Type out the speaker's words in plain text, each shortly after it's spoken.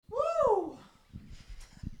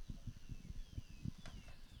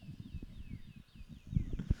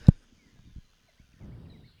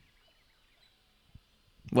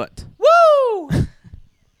What? Woo!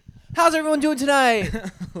 How's everyone doing tonight?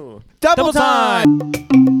 Double time!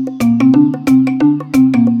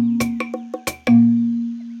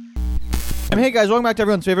 Hey guys, welcome back to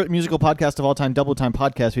everyone's favorite musical podcast of all time, Double Time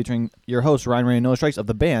Podcast, featuring your host, Ryan Ray and Noah Strikes of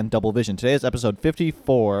the band Double Vision. Today is episode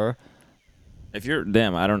 54. If you're...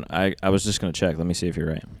 Damn, I was just going to check. Let me see if you're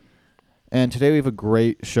right. And today we have a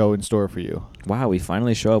great show in store for you. Wow, we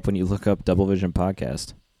finally show up when you look up Double Vision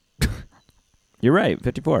Podcast. You're right,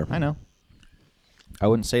 54. I know. I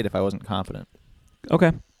wouldn't say it if I wasn't confident.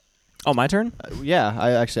 Okay. Oh, my turn? Yeah,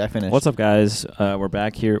 I finished. What's up, guys? We're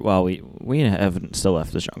back here. Well, we haven't still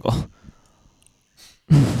left the jungle.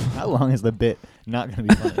 How long is the bit not going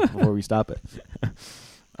to be funny before we stop it?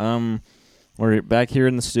 We're back here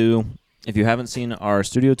in the studio. If you haven't seen our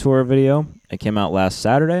studio tour video, it came out last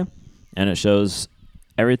Saturday, and it shows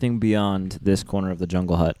everything beyond this corner of the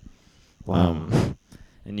Jungle Hut. Wow.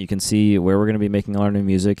 And you can see where we're going to be making all our new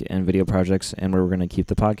music and video projects and where we're going to keep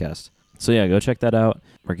the podcast. So, yeah, go check that out.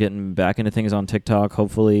 We're getting back into things on TikTok,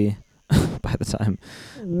 hopefully, by the time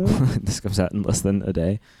this comes out in less than a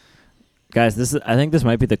day. Guys, I think this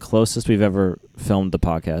might be the closest we've ever filmed the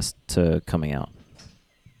podcast to coming out.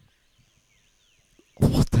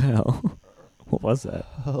 What the hell? What was that?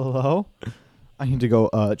 Hello? I need to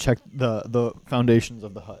go check the foundations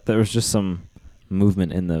of the hut. There was just some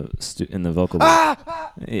movement in the vocal booth.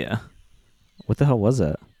 Yeah. What the hell was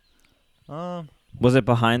that? Was it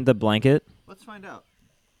behind the blanket? Let's find out.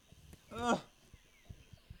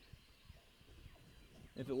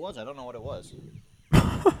 If it was, I don't know what it was. All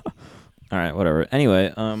right, whatever.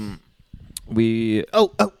 Anyway, we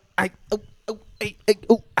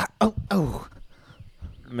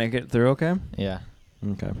make it through okay? Yeah.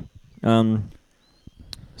 Okay.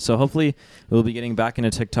 So hopefully we'll be getting back into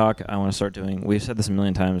TikTok. I want to start doing, we've said this a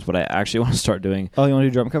million times, but I actually want to start doing. Oh, you want to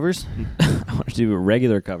do drum covers? I want to do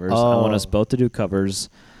regular covers. I want us both to do covers.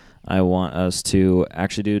 I want us to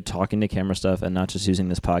actually do talking to camera stuff and not just using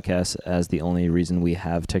this podcast as the only reason we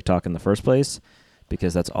have TikTok in the first place,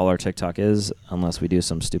 because that's all our TikTok is, unless we do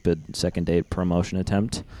some stupid second date promotion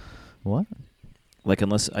attempt. What? Like,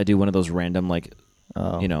 unless I do one of those random, like,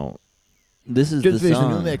 you know, this is just the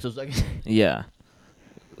song. New mix. Yeah.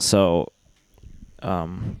 So,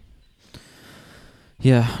 yeah,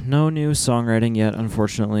 no new songwriting yet,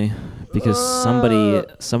 unfortunately, because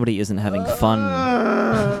somebody isn't having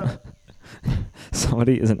fun.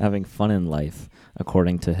 Somebody isn't having fun in life,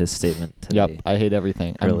 according to his statement today. Yep, I hate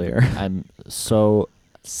everything. Earlier. I'm so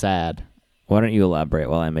sad. Why don't you elaborate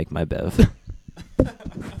while I make my bev?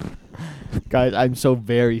 Guys, I'm so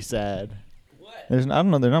very sad. What? I don't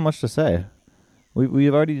know. There's not much to say.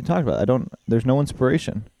 We've already talked about it. There's no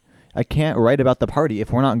inspiration. I can't write about the party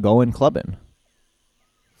if we're not going clubbing.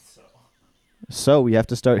 So we have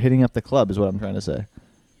to start hitting up the club is what I'm trying to say.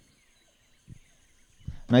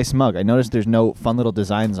 Nice mug. I noticed there's no fun little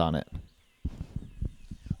designs on it.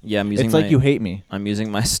 Yeah, I'm using It's like you hate me. I'm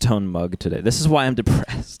using my stone mug today. This is why I'm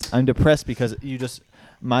depressed. I'm depressed because you just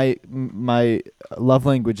my love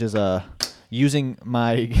language is using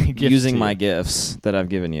my gifts. Using my gifts that I've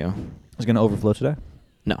given you. Is going to overflow today?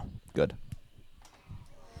 No. Good.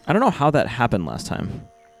 I don't know how that happened last time.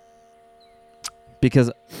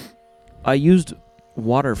 Because I used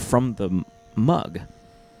water from the mug.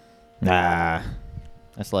 Nah.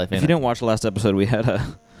 That's life. If you didn't watch the last episode, we had a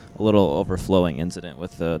little overflowing incident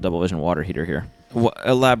with the Double Vision water heater here.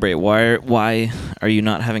 Elaborate. Why are you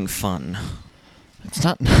not having fun? It's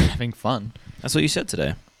not having fun. That's what you said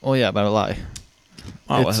today. Oh, yeah, but I lie.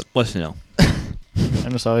 Oh, listen, no.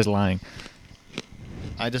 I'm just always lying.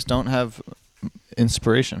 I just don't have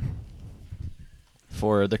inspiration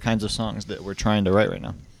for the kinds of songs that we're trying to write right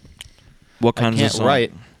now. What kinds of songs? I can't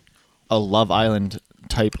write a Love Island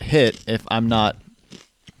type hit if I'm not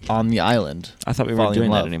on the island. I thought we weren't doing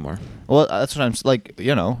that anymore. Well, that's what I'm like.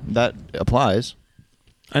 You know, that applies.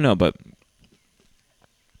 I know, but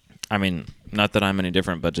I mean, not that I'm any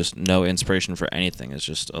different, but just no inspiration for anything is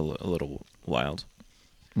just a little wild.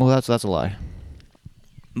 Well, that's a lie.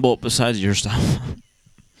 Well, besides your stuff.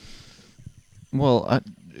 Well,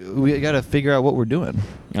 we got to figure out what we're doing.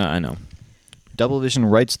 I know. Double Vision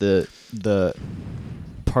writes the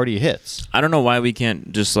party hits. I don't know why we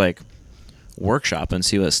can't just like workshop and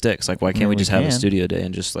see what sticks. Like, why can't we just have a studio day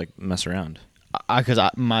and just like mess around? Because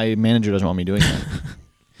my manager doesn't want me doing that.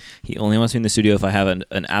 He only wants me in the studio if I have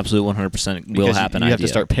an absolute 100% will happen idea. You have to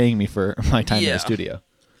start paying me for my time in the studio.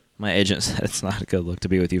 My agent said it's not a good look to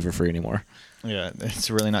be with you for free anymore. Yeah,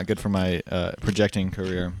 it's really not good for my projecting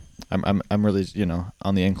career. I'm really,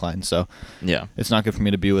 on the incline, so yeah, it's not good for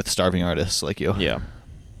me to be with starving artists like you. Yeah.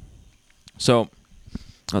 So,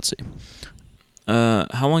 let's see.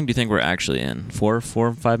 How long do you think we're actually in?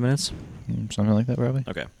 5 minutes? Something like that, probably.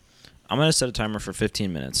 Okay. I'm going to set a timer for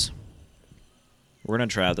 15 minutes. We're going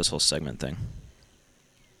to try out this whole segment thing.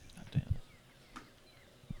 God damn.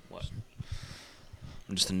 What?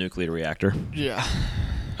 I'm just a nuclear reactor. Yeah.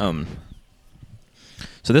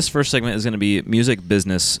 So this first segment is going to be music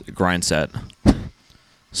business grind set.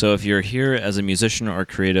 So if you're here as a musician or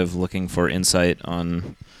creative looking for insight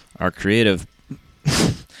on our creative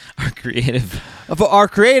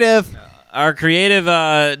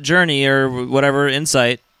journey or whatever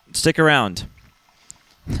insight, stick around.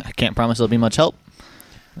 I can't promise there'll be much help,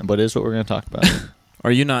 but it is what we're going to talk about.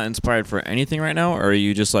 Are you not inspired for anything right now, or are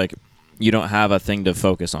you just like you don't have a thing to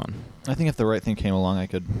focus on? I think if the right thing came along, I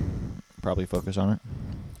could probably focus on it.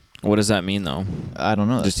 What does that mean, though? I don't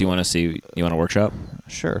know. Just you want to workshop?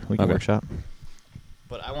 Sure, we can Okay. workshop.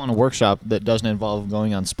 But I want a workshop that doesn't involve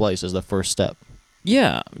going on Splice as the first step.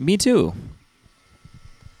 Yeah, me too.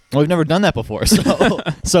 Well, we've never done that before, so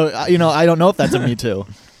I don't know if that's a me too.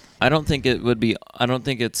 I don't think it would be. I don't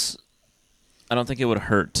think it would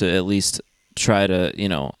hurt to at least try to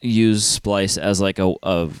use Splice as like a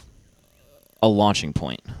launching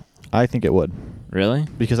point. I think it would, Really?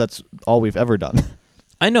 because that's all we've ever done.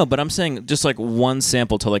 I know, but I'm saying just like one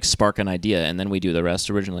sample to like spark an idea, and then we do the rest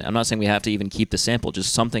originally. I'm not saying we have to even keep the sample,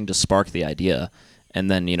 just something to spark the idea,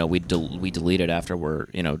 and then we delete it after we're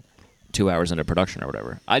 2 hours into production or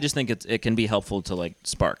whatever. I just think it can be helpful to like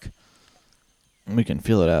spark. We can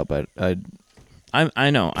feel it out, but I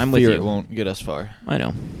I know. I'm with you. it won't get us far. I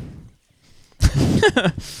know.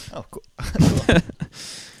 Oh, cool.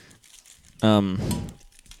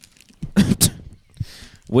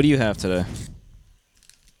 What do you have today?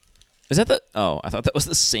 Is that the? Oh, I thought that was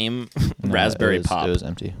the same raspberry pop. It was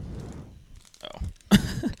empty. Oh,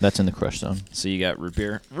 That's in the crush zone. so you got root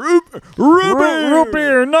beer. Root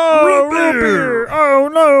beer, no, root beer. Oh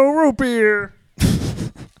no, root beer.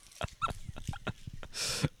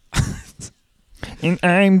 And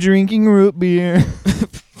I'm drinking root beer.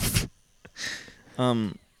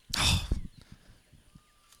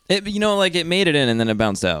 It it made it in and then it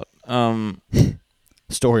bounced out.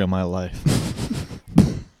 Story of my life.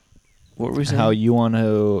 What were we saying? How you want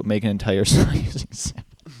to make an entire song using samples.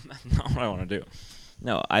 Not what I want to do.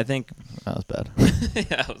 No, I think That was bad. yeah,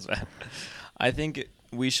 that was bad. I think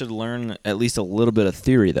we should learn at least a little bit of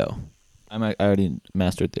theory, though. I already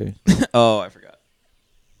mastered theory. Oh, I forgot.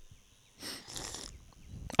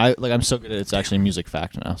 I'm so good at it's actually music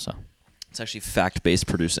fact now. So It's actually fact-based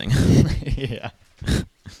producing. yeah,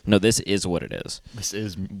 No, this is what it is. this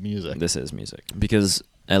is music. This is music. Because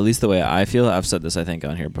at least the way I feel, I've said this I think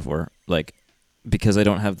on here before, like because I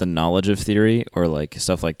don't have the knowledge of theory or like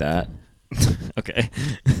stuff like that. Okay.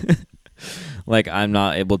 Like I'm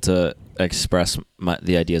not able to express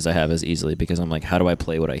the ideas I have as easily because I'm like, how do I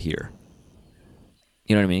play what I hear?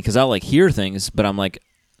 You know what I mean? Because I'll like hear things, but I'm like,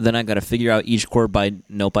 then I got to figure out each chord by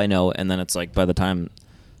note, and then it's like by the time,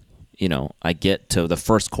 I get to the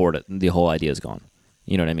first chord, the whole idea is gone.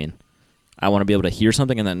 You know what I mean? I want to be able to hear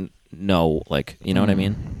something and then know, like, you know what I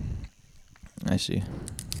mean? I see.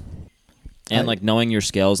 And like knowing your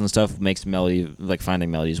scales and stuff makes melody, like finding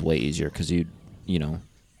melodies way easier because it's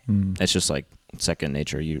just like second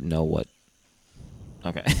nature. You know what?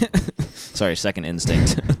 Okay. Sorry, second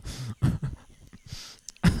instinct.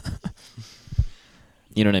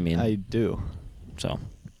 You know what I mean? I do. So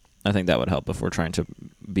I think that would help if we're trying to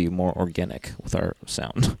be more organic with our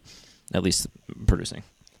sound, at least producing.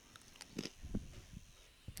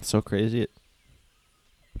 So crazy, it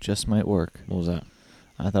just might work. What was that?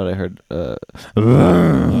 I thought I heard.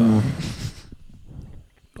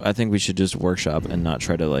 I think we should just workshop and not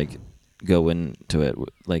try to like go into it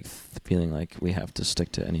like feeling like we have to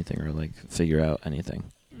stick to anything or like figure out anything.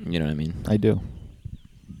 You know what I mean? I do.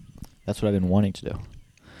 That's what I've been wanting to do.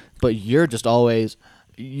 But you're just.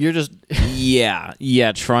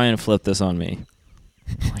 Yeah. Try and flip this on me.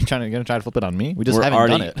 You're gonna try to flip it on me? We just We're haven't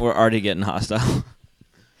already, done it. We're already getting hostile.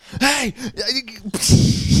 Hey!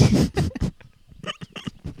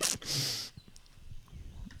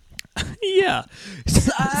 Yeah.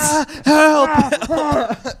 Help!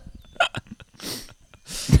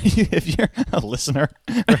 If you're a listener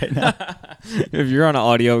right now, If you're on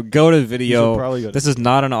audio, go to you video. should probably go to- This is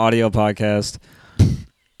not an audio podcast.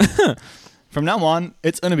 from now on,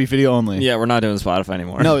 it's gonna be video only. Yeah, we're not doing Spotify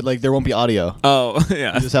anymore. No, like there won't be audio. Oh,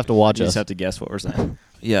 yeah. You just have to watch You us. just have to guess what we're saying.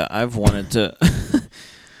 Yeah, I've wanted to.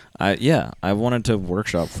 I wanted to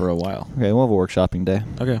workshop for a while. Okay, we'll have a workshopping day.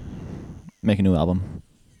 Okay. Make a new album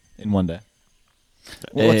in one day.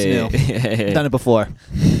 What's new? Hey. Done it before.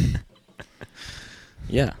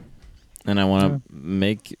 Yeah, and I want to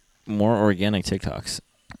make more organic TikToks,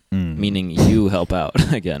 Mm. meaning you help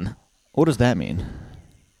out again, What does that mean?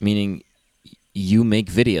 meaning you make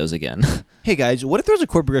videos again. Hey guys, what if there was a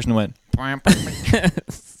chord progression that went and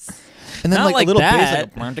then Not like a little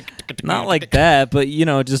that. bass, like Not like that, but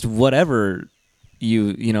just whatever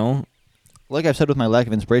you know. like I've said with my lack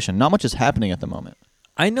of inspiration, not much is happening at the moment.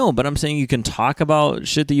 I know, but I'm saying you can talk about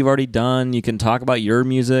shit that you've already done. You can talk about your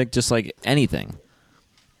music, just like anything.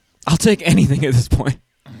 I'll take anything at this point.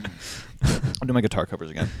 I'll do my guitar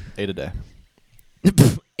covers again, 8 a day.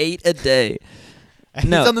 8 a day.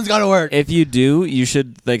 No, Something's gotta work. if you do, you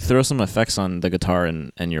should like throw some effects on the guitar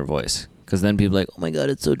and your voice, because then people are like, oh my god,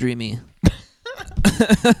 it's so dreamy.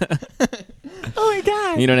 Oh my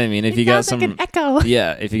god! You know what I mean? If you got some like an echo.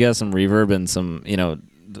 yeah, if you got some reverb and some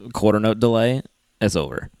quarter note delay, it's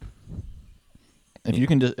over. If you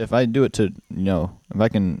can just, if I do it to, if I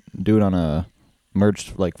can do it on a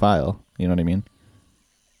merged like file, you know what I mean?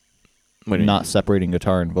 What do you Not mean? separating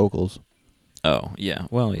guitar and vocals, Oh yeah,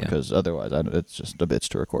 well yeah, because otherwise it's just a bitch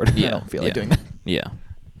to record. Yeah, I don't feel like yeah. doing that. yeah.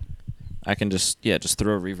 I can just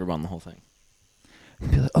throw a reverb on the whole thing.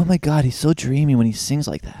 Be like, oh my god, he's so dreamy when he sings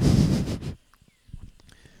like that.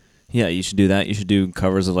 Yeah, you should do that. You should do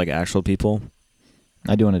covers of like actual people.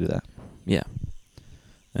 I do want to do that. Yeah.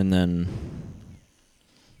 And then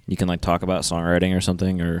you can like talk about songwriting or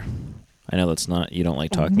something, or I know that's not, you don't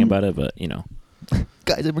like talking about it, but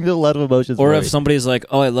Guys, it brings a lot of emotions. Or for if me. somebody's like,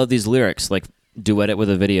 oh, I love these lyrics, like duet it with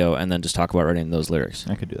a video and then just talk about writing those lyrics.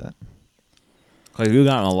 I could do that. Like you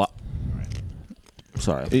got a lot.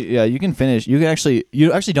 Sorry. Yeah, you can finish. You actually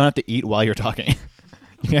don't have to eat while you're talking.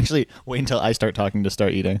 You can actually wait until I start talking to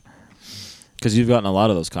start eating. Because you've gotten a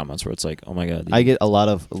lot of those comments where it's like, oh my god. I get a lot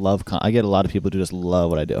of love. I get a lot of people who just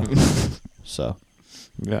love what I do. So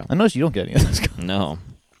Yeah. I notice you don't get any of those comments. No.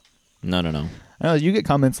 No. I know you get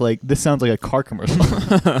comments like, "This sounds like a car commercial."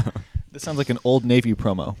 This sounds like an Old Navy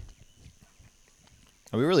promo.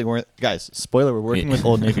 We really weren't, guys. Spoiler: we're working with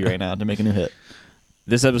Old Navy right now to make a new hit.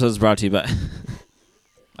 This episode is brought to you by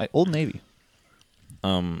Old Navy.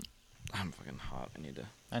 I'm fucking hot. I need to.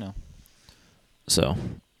 I know. So,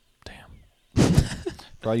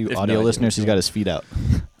 For all you If audio no idea listeners, what's he's got his feet out.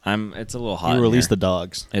 it's a little hot. You in release here. the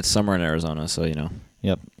dogs. It's summer in Arizona, so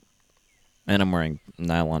Yep. And I'm wearing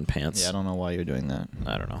nylon pants. Yeah, I don't know why you're doing that.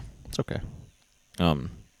 I don't know. It's okay.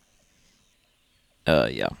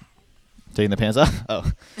 Yeah. Taking the pants off?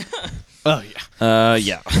 Oh. Oh, yeah.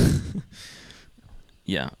 Yeah.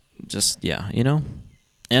 Yeah. Just, yeah, And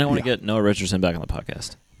I want to get Noah Richardson back on the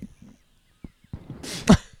podcast.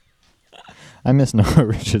 I miss Noah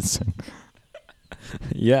Richardson.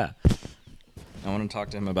 Yeah. I want to talk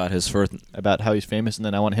to him about his first. About how he's famous, and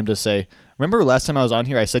then I want him to say, remember last time I was on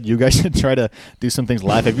here, I said you guys should try to do some things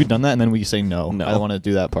live. Have you done that? And then we say no. No. I don't want to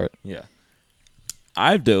do that part. Yeah.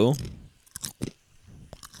 I do.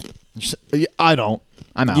 I don't.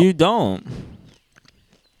 I'm out. You don't.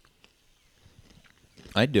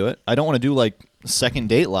 I'd do it. I don't want to do, like, second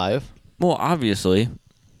date live. Well, obviously.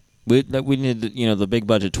 We need, the big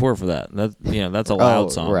budget tour for that. That's a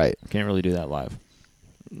loud song. right. Can't really do that live.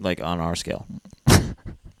 Like, on our scale.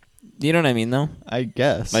 You know what I mean, though? I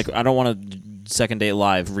guess. Like, I don't want to second date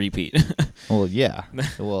live repeat. well, yeah.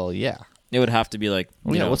 Well, yeah. It would have to be like,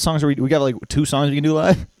 Well, yeah. What songs are we got, like, 2 songs we can do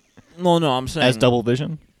live? No, I'm saying As Double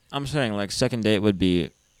Vision? I'm saying like second date would be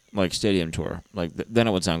like stadium tour. Like then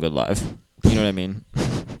it would sound good live. You know what I mean?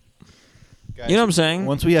 Guys, You know what I'm saying?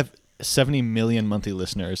 Once we have 70 million monthly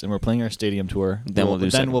listeners and we're playing our stadium tour, Then we'll do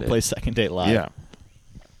second date. play second date live. Yeah.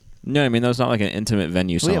 You know what I mean? That's not like an intimate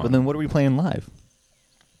venue song. Well, yeah, but then what are we playing live?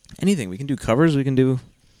 Anything. We can do covers. We can do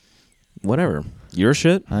whatever. Your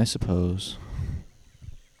shit. I suppose.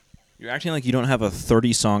 You're acting like you don't have a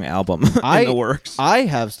 30-song album in the works. I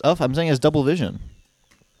have stuff. I'm saying as Double Vision.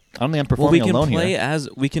 I don't think I'm performing alone here.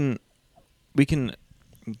 We can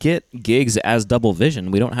get gigs as Double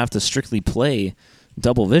Vision. We don't have to strictly play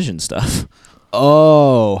Double Vision stuff.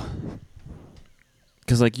 Oh.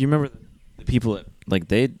 Because like you remember the people that, like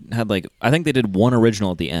they had like I think they did one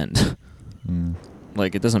original at the end.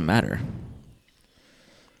 Like it doesn't matter.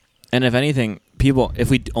 And if anything, if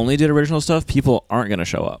we only did original stuff, people aren't going to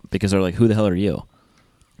show up because they're like, "Who the hell are you?"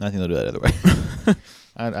 I think they'll do that either way.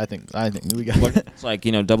 I think we got it. It's like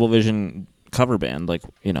Double Vision cover band. Like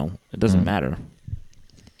it doesn't matter.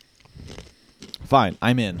 Fine,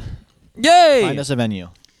 I'm in. Yay! Find us a venue.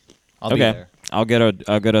 I'll be there. I'll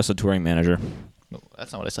get us a touring manager. No,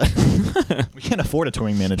 that's not what I said. We can't afford a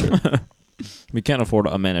touring manager. We can't afford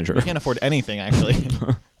a manager. We can't afford anything, actually.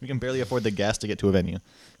 We can barely afford the gas to get to a venue.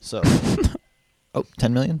 So,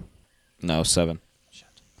 10 million? No, 7. Shit.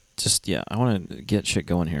 Just I want to get shit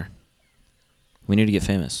going here. We need to get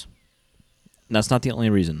famous. That's not the only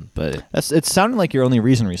reason, but It's sounding like your only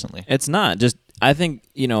reason recently. it's not. Just I think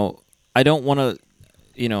I don't want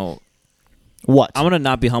to. What? I'm gonna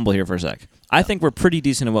not be humble here for a sec. I think we're pretty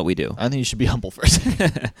decent at what we do. I think you should be humble first.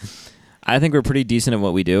 I think we're pretty decent at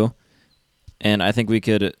what we do, and I think we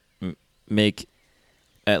could make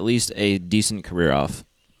at least a decent career off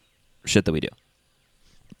shit that we do.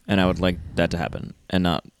 And I would like that to happen, and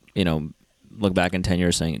not look back in 10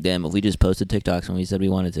 years saying, "Damn, if we just posted TikToks when we said we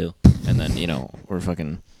wanted to," and then we're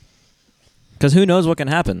fucking. Because who knows what can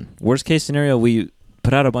happen? Worst case scenario, we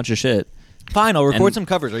put out a bunch of shit. Fine, I'll record some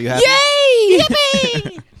covers. Are you happy? Yay!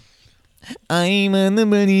 Yippee! I'm on the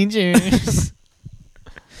money journey.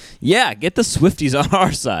 Yeah, get the Swifties on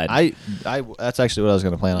our side. I that's actually what I was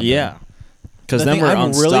going to plan on. Yeah. Because The then thing, we're I'm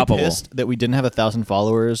unstoppable. really pissed that we didn't have 1,000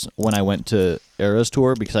 followers when I went to Era's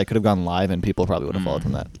tour, because I could have gone live and people probably would have followed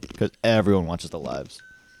from that, because everyone watches the lives.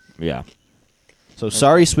 Yeah. So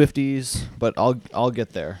sorry, Swifties, but I'll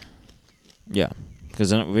get there. Yeah. Because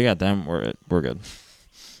then we got them. We're good.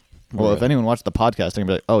 Well, if anyone watched the podcast, they're gonna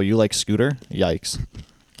be like, "Oh, you like Scooter? Yikes!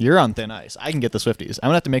 You're on thin ice." I can get the Swifties. I'm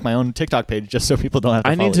gonna have to make my own TikTok page just so people don't have to.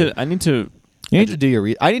 I need follow to. I need to. You need to do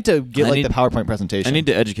your. I need to get the PowerPoint presentation. I need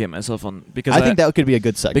to educate myself on because I think that could be a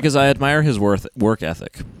good segment. because I admire his work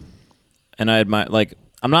ethic, and I admire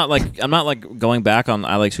I'm not going back on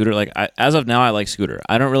I like Scooter. As of now, I like Scooter.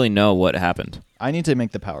 I don't really know what happened. I need to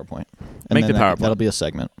make the PowerPoint. And Make then the PowerPoint. That'll be a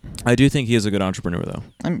segment. I do think he is a good entrepreneur, though.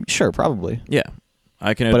 I'm sure, probably. Yeah,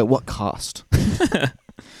 I can. But at what cost?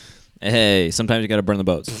 Hey, sometimes you got to burn the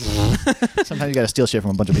boats. Sometimes you got to steal shit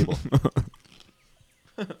from a bunch of people.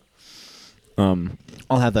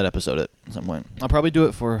 I'll have that episode at some point. I'll probably do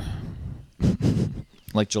it for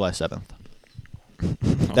like July 7th.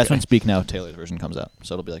 That's when Speak Now Taylor's version comes out.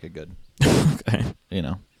 So it'll be like a good, Okay.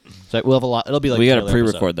 So we'll have a lot. It'll be like We got to Taylor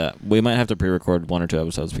pre-record that. We might have to pre-record 1 or 2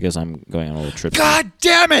 episodes because I'm going on a little trip. God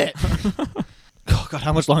damn it! Oh God,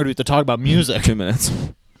 how much longer do we have to talk about music? 2 minutes.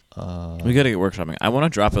 We got to get workshopping. I want to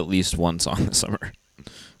drop at least one song this summer.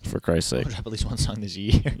 For Christ's sake. We'll drop at least one song this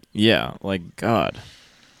year. Yeah, God.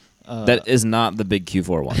 That is not the big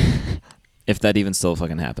Q4 one. If that even still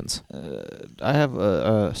fucking happens. I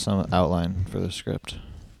have some outline for the script.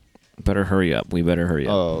 Better hurry up. We better hurry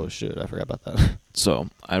up. Oh shit, I forgot about that. So,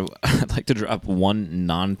 I'd like to drop one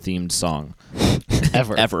non-themed song.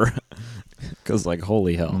 Ever. Because,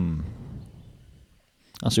 holy hell.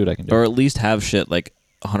 I'll see what I can do. Or at least have shit,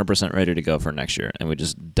 100% ready to go for next year, and we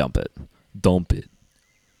just dump it. Dump it.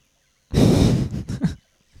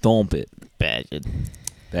 Dump it. Bad.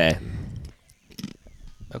 Bad.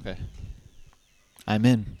 Okay. I'm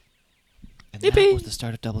in. And Yippee. that was the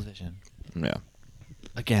start of Double Vision. Yeah.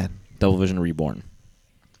 Again. Double Vision Reborn.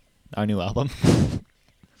 Our new album.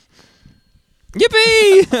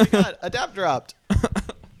 Yippee! Oh my God, Adapt dropped.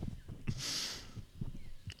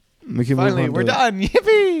 Finally, we're done.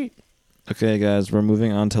 Yippee! Okay, guys, we're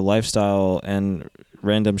moving on to lifestyle and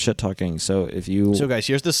random shit talking. So guys,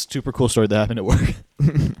 here's this super cool story that happened at work.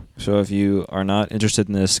 So if you are not interested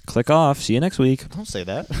in this, click off. See you next week. Don't say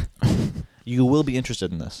that. You will be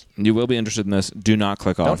interested in this. You will be interested in this. Do not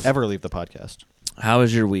click off. Don't ever leave the podcast. How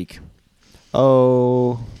was your week?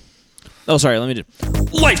 Oh, sorry. Let me do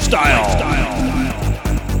lifestyle.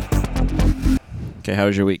 Okay, how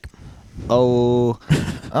was your week?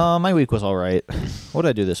 my week was all right. What did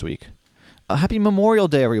I do this week? Happy Memorial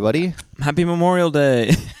Day, everybody. Happy Memorial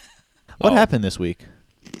Day. What happened this week?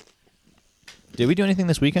 Did we do anything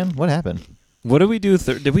this weekend? What happened? What did we do?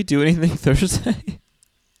 Did we do anything Thursday?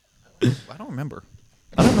 I don't remember.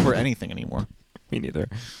 I don't remember anything anymore. Me neither.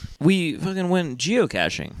 We fucking went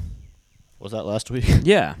geocaching. Was that last week?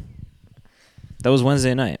 Yeah. That was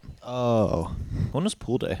Wednesday night. Oh. When was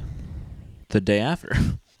pool day? The day after.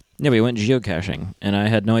 Yeah, we went geocaching, and I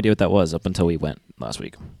had no idea what that was up until we went last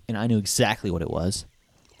week. And I knew exactly what it was.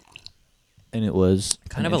 And it was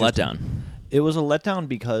Kind of a letdown. It was a letdown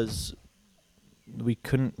because we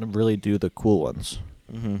couldn't really do the cool ones.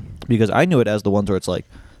 Mm-hmm. Because I knew it as the ones where it's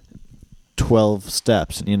 12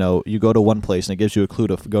 steps, and you go to one place and it gives you a clue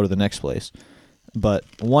to go to the next place. But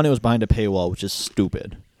one, it was behind a paywall, which is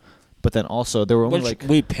stupid. But then also there were only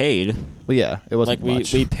we paid. Well, yeah, it wasn't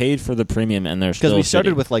much. we paid for the premium, and there's because we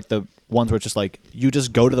started with the ones where it's just you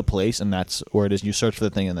just go to the place and that's where it is. You search for the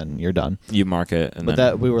thing and then you're done. You mark it, and but then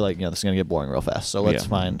that we were this is gonna get boring real fast. So let's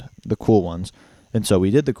find the cool ones. And so we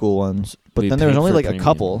did the cool ones, but then there was only a premium.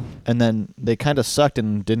 couple, and then they kind of sucked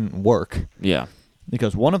and didn't work. Yeah.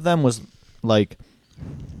 Because one of them was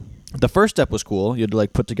the first step was cool. You had to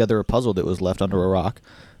put together a puzzle that was left under a rock.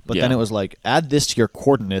 But then it was add this to your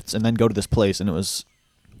coordinates and then go to this place, and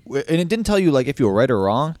it didn't tell you if you were right or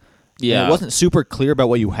wrong. Yeah. And it wasn't super clear about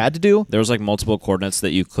what you had to do. There was like multiple coordinates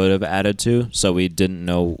that you could have added to, so we didn't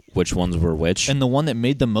know which ones were which. And the one that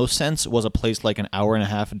made the most sense was a place like an hour and a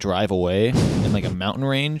half drive away in like a mountain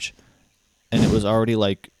range. And it was already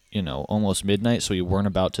like, almost midnight, so we weren't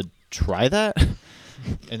about to try that.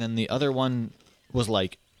 And then the other one was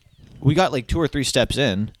like, we got like 2 or 3 steps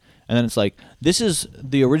in, and then it's like, this is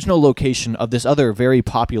the original location of this other very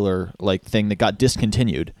popular like thing that got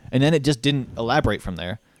discontinued. And then it just didn't elaborate from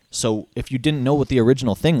there. So if you didn't know what the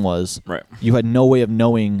original thing was, Right. you had no way of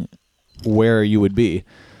knowing where you would be.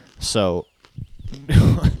 So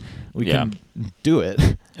we can do it.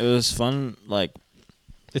 It was fun, like,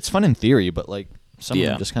 It's fun in theory, but like some of Yeah.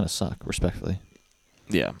 them just kind of suck, respectfully.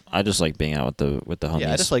 yeah. I just like being out with the homies.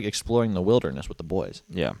 Yeah, I just like exploring the wilderness with the boys.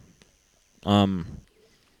 Yeah. And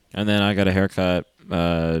then I got a haircut,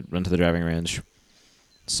 went to the driving range.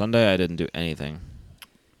 Sunday I didn't do anything.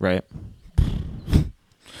 Right?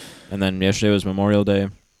 And then yesterday was Memorial Day.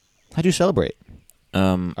 How'd you celebrate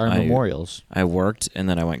our memorials? I worked and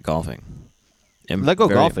then I went golfing. Let go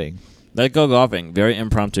golfing. Let go golfing. Very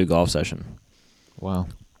impromptu golf session. Wow.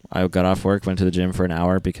 I got off work, went to the gym for an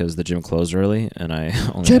hour because the gym closed early, and I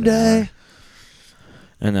only Gym had an hour. day.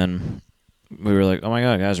 And then we were like, "Oh my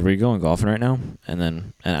god, guys, are we going golfing right now?" And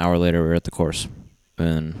then an hour later, we were at the course,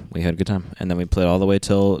 and we had a good time. And then we played all the way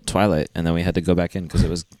till twilight, and then we had to go back in because it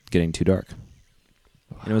was getting too dark.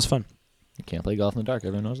 And it was fun. You can't play golf in the dark.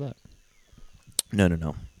 Everyone knows that.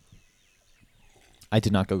 No. I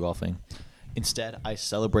did not go golfing. Instead, I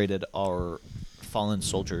celebrated our fallen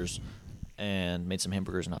soldiers and made some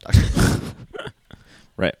hamburgers and hot dogs.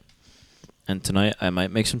 Right. And tonight I might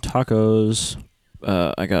make some tacos.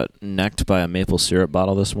 I got necked by a maple syrup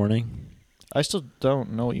bottle this morning. I still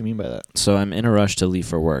don't know what you mean by that. So I'm in a rush to leave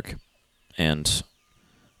for work, and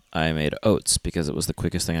I made oats because it was the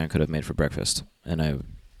quickest thing I could have made for breakfast. And I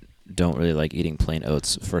don't really like eating plain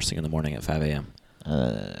oats first thing in the morning at 5 a.m.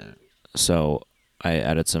 So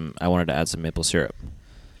I wanted to add some maple syrup.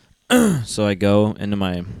 So I go into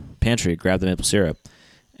my pantry, grab the maple syrup,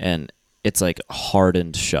 and it's like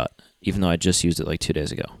hardened shut, even though I just used it like 2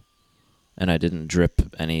 days ago. And I didn't drip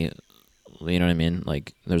any, you know what I mean?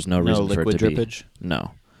 Like, there's no reason for it to drippage? be.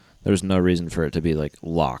 No. There's no reason for it to be like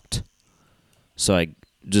locked. So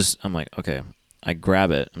I'm like, okay. I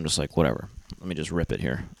grab it. I'm just like, whatever. Let me just rip it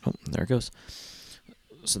here. Oh, there it goes.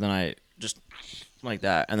 So then I just like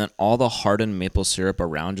that, and then all the hardened maple syrup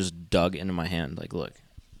around just dug into my hand. Like, look,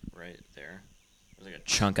 right there. There's like a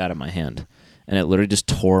chunk out of my hand, and it literally just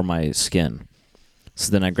tore my skin.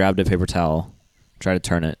 So then I grabbed a paper towel, tried to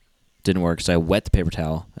turn it. Didn't work, so I wet the paper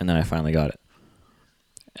towel, and then I finally got it.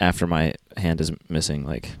 After my hand is missing,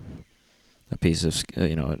 like, a piece of,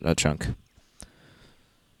 a chunk.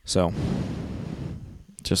 So,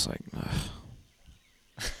 just like,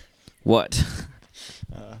 what?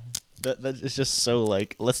 That is just so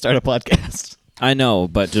like, let's start a podcast. I know,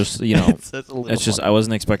 but just, It's just, I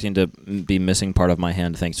wasn't expecting to be missing part of my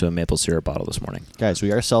hand thanks to a maple syrup bottle this morning. Guys,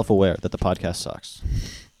 we are self-aware that the podcast sucks.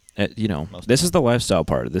 This is the lifestyle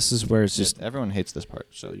part. This is where it's just... everyone hates this part,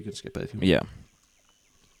 so you can skip it if you want. Yeah.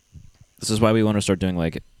 This is why we want to start doing,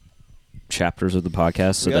 like, chapters of the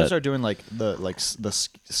podcast. So we gotta that start doing, like, the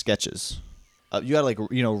sketches. You gotta, like,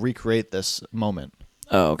 recreate this moment.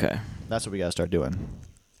 Oh, okay. That's what we gotta start doing.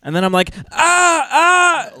 And then I'm like,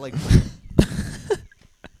 Like...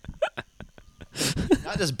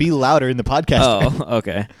 Not just be louder in the podcast. Oh,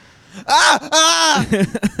 okay.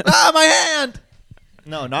 My hand!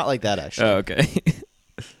 No, not like that, actually. Oh, okay.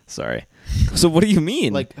 Sorry. So what do you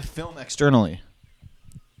mean? Like, film externally.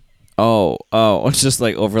 Oh, it's just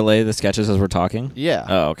like overlay the sketches as we're talking? Yeah.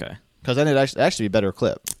 Oh, okay. Because then it'd actually be a better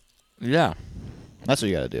clip. Yeah. That's what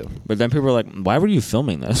you gotta do. But then people are like, why were you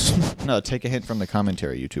filming this? No, take a hint from the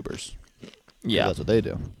commentary YouTubers. Yeah. That's what they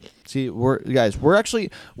do. See, we're kind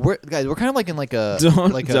of like in like a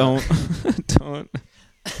Don't. like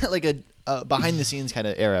a behind the scenes kind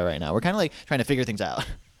of era right now. We're kind of like trying to figure things out.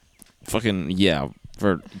 Fucking, yeah,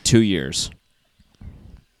 for 2 years.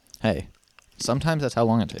 Hey, sometimes that's how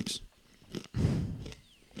long it takes.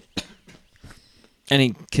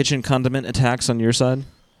 Any kitchen condiment attacks on your side?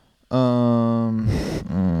 I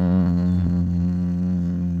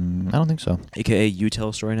don't think so. AKA you tell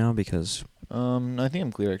a story now because... I think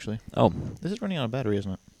I'm clear, actually. Oh. This is running out of battery,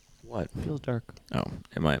 isn't it? What? It feels dark. Oh,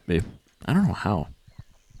 it might be. I don't know how.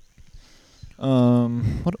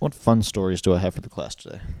 What fun stories do I have for the class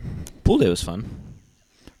today? Pool day was fun.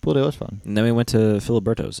 Pool day was fun. And then we went to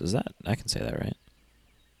Filiberto's. Is that... I can say that, right?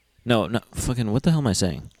 No, fucking... What the hell am I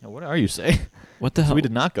saying? Yeah, what are you saying? What the hell? We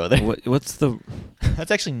did not go there. What's the...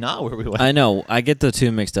 That's actually not where we went. I know. I get the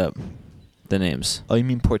two mixed up. the names. Oh, you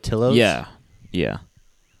mean Portillo's? Yeah.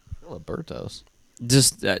 Filiberto's.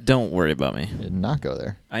 Just don't worry about me. I did not go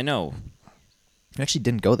there. I know. You actually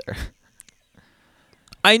didn't go there.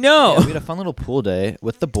 I know. Yeah, we had a fun little pool day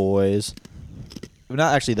with the boys.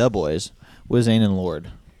 Not actually the boys. With Zane and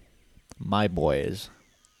Lord. My boys.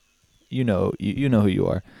 You know who you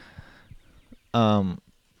are.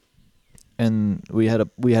 And we had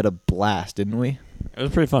a blast, didn't we? It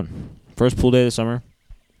was pretty fun. First pool day of the summer.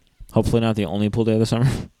 Hopefully not the only pool day of the summer.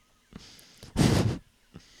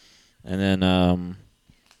 And then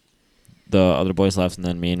the other boys left, and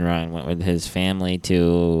then me and Ryan went with his family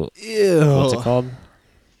to what's it called?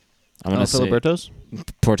 I'm gonna say Filiberto's?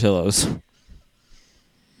 Portillo's.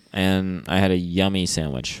 And I had a yummy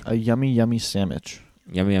sandwich. A yummy sandwich.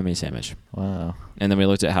 Yummy sandwich. Wow. And then we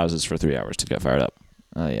looked at houses for 3 hours to get fired up.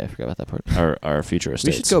 Oh yeah, I forgot about that part. Our future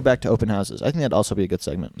estates. We should go back to open houses. I think that'd also be a good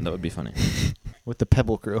segment. That would be funny. With the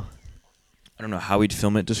Pebble crew. I don't know how we'd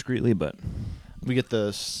film it discreetly, but We get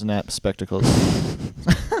the snap spectacles.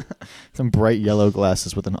 Some bright yellow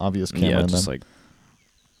glasses with an obvious camera in them.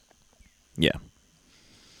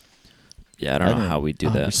 Yeah, I don't know how we do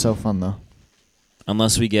It'd that. be so fun though.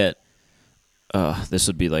 Unless we get, this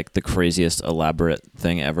would be like the craziest elaborate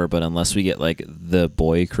thing ever, but unless we get like the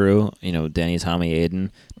boy crew, Danny, Tommy, Aiden,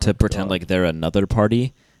 to pretend like they're another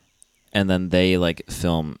party, and then they like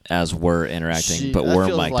film as we're interacting, but that we're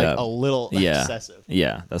feels mic'd like up. a little excessive.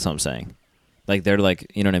 Yeah, that's what I'm saying. Like they're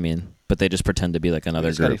like, you know what I mean? But they just pretend to be like another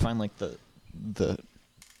We just group. gotta find like the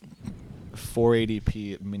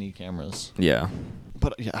 480p mini cameras. Yeah,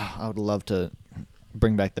 But yeah, I would love to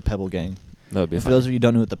bring back the Pebble Gang. that would be For fun. those of you who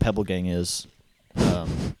don't know what the Pebble Gang is,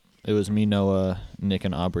 it was me, Noah, Nick,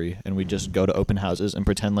 and Aubrey, and we just go to open houses and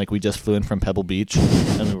pretend like we just flew in from Pebble Beach,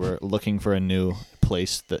 and we were looking for a new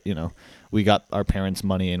place that we got our parents'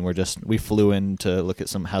 money, and we flew in to look at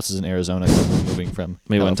some houses in Arizona. 'Cause we're moving from.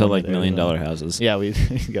 We went to like California $1 million Arizona. houses. Yeah, we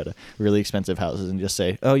got a really expensive houses, and just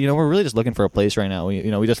say, oh, we're really just looking for a place right now.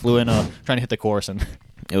 We just flew in trying to hit the course, and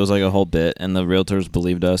It was like a whole bit, and the realtors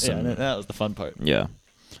believed us. yeah, and that was the fun part. yeah.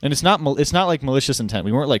 And it's not like malicious intent.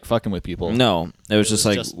 We weren't like fucking with people. No, it was just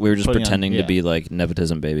like we were just putting on- pretending to yeah. be like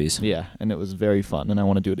nepotism babies. Yeah, and it was very fun, and I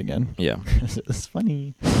want to do it again. Yeah, It was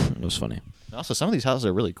funny. it was funny. And also, some of these houses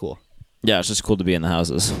are really cool. Yeah, it's just cool to be in the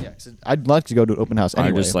houses. Yeah, I'd like to go to an open house I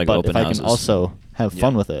anyway. just like but open if I houses. can also have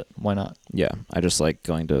fun Yeah. with it, why not? Yeah, I just like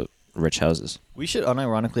going to rich houses. We should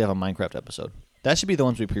unironically have a Minecraft episode. That should be the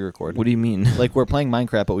ones we pre-record. What do you mean? Like we're playing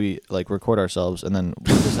Minecraft, but we like record ourselves, and then we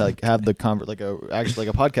just like have the actually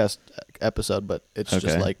like a podcast episode, but it's just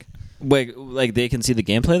Okay. like Wait, like they can see the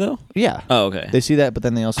gameplay though? yeah. Oh, okay. They see that, but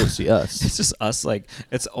then they also see us. It's just us. Like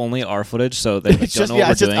it's only our footage, so they like, It's don't just- know yeah,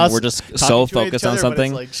 what it's we're just doing. us We're just talking so to each focused on other, but it's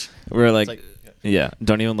something. like, We're like, it's like yeah,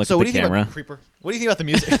 don't even look so at what the do you think camera. about Creeper? What do you think about the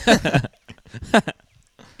music?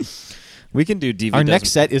 We can do DV. Our does- next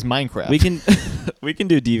set is Minecraft. We can we can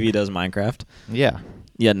do DV does Minecraft. yeah.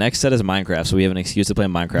 Yeah, next set is Minecraft, so we have an excuse to play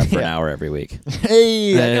Minecraft for an Yeah. hour every week.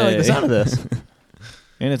 Hey, I kinda like the Hey. sound of this.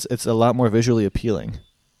 And it's a lot more visually appealing.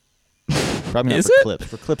 Probably not Is for it? clips.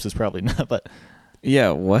 For clips, it's probably not. But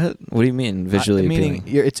Yeah, what? What do you mean visually meaning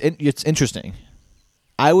appealing? it's interesting.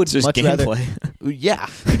 I would It's just much gameplay. rather. Yeah,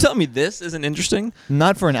 You're telling me this isn't interesting?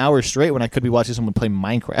 not for an hour straight when I could be watching someone play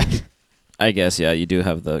Minecraft. I guess, yeah, you do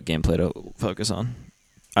have the gameplay to focus on.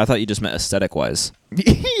 I thought you just meant aesthetic-wise.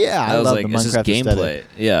 Yeah, I was love like, the it's just Minecraft gameplay. aesthetic.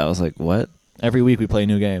 Yeah, I was like, what? Every week we play a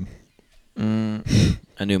new game.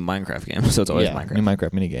 A new Minecraft game, so it's always yeah, Minecraft. new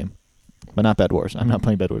Minecraft mini game, but not Bed Wars. I'm not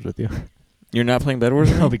playing Bed Wars with you. You're not playing Bed Wars?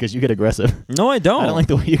 No, because you get aggressive. No, I don't. I don't like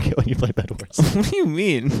the way you get when you play Bed Wars. What do you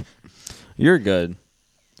mean? You're good.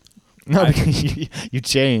 No, I- because you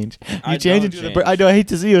change. I You change don't into change. I hate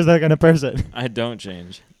to see you as that kind of person. I don't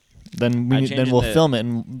change. Then I change we'll into- film it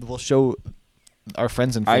and we'll show our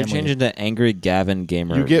friends and family. I change into Angry Gavin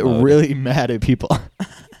Gamer. You get mode. really mad at people.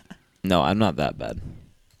 No, I'm not that bad.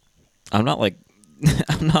 I'm not like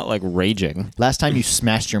I'm not like raging. Last time you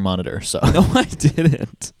smashed your monitor, so No, I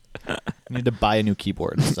didn't. you need to buy a new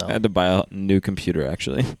keyboard. So I had to buy a new computer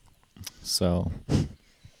actually. so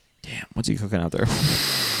Damn, what's he cooking out there?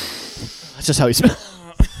 that's just how he smells.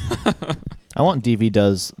 I want DV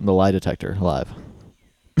does the lie detector live.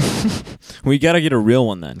 We gotta get a real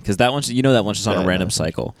one then, because that one's that one's just on Yeah, a random yeah.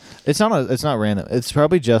 cycle. It's not random. It's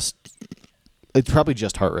probably just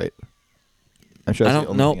heart rate. I'm sure. I That's the don't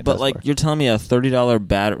only know, thing it but does like for. you're telling me a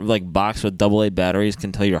 $30 box with AA batteries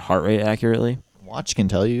can tell your heart rate accurately? Watch can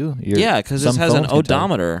tell you. Yeah, because this some has an phones can tell you.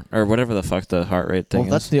 odometer or whatever the fuck the heart rate thing Well,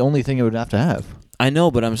 that's is. the only thing it would have to have. I know,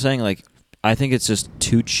 but I'm saying like I think it's just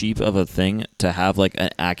too cheap of a thing to have like an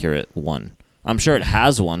accurate one. I'm sure it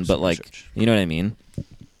has one, but like Research. you know what I mean?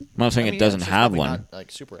 not saying I mean, it doesn't it's just have probably one. Not,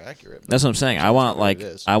 like super accurate. That's what I'm saying. I want what it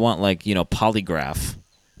is. polygraph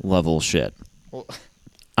level shit. Well,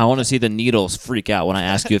 I want to see the needles freak out when I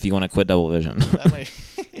ask you if you want to quit double vision. that might...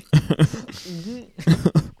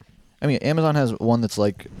 I mean, Amazon has one that's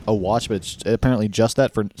like a watch, but it's apparently just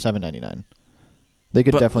that for $7.99. They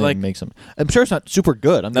could But, definitely like- make some. I'm sure it's not super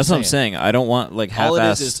good. That's what I'm saying. I don't want like All it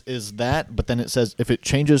half-assed. is that, but then it says if it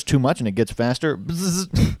changes too much and it gets faster.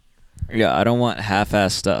 Yeah, I don't want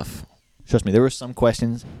half-assed stuff. Trust me, there were some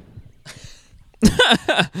questions.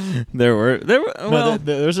 There were well,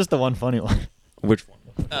 there was just the one funny one. which one?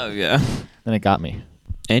 Oh yeah. Then it got me.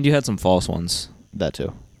 And you had some false ones. That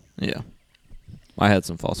too. Yeah. I had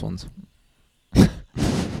some false ones.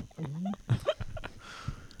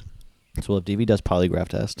 So if DV does polygraph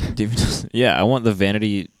test, Yeah, I want the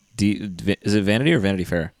Vanity is it Vanity or Vanity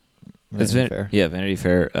Fair? It's Vanity Fair. Yeah, Vanity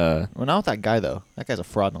Fair. Well, not with that guy though. That guy's a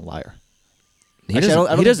fraud and a liar. He Actually, doesn't, I don't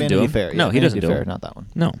he think doesn't do Vanity them. Fair. No, Yeah, he doesn't Vanity do Fair, them. not that one.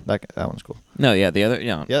 No. That one's cool. No, yeah, the other,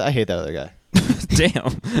 yeah. Yeah, I hate that other guy.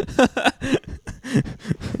 Damn.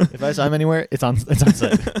 If I saw him anywhere, it's on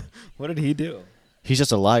set. What did he do? He's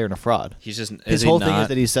just a liar and a fraud. He's just His whole thing is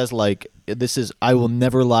that he says like, "This is I will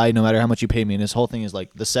never lie, no matter how much you pay me." And his whole thing is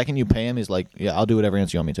like, the second you pay him, he's like, "Yeah, I'll do whatever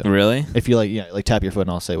answer you want me to." Really? If you like tap your foot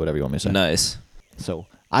and I'll say whatever you want me to say. Nice. So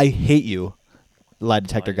I hate you, lie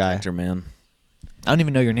detector guy. Detector man. I don't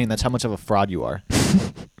even know your name. That's how much of a fraud you are.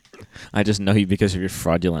 I just know you because of your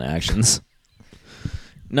fraudulent actions.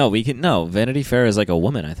 No, Vanity Fair is like a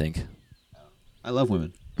woman, I think. I love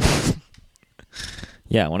women.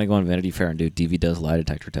 Yeah, I want to go on Vanity Fair and do DV does lie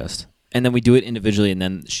detector test. And then we do it individually, and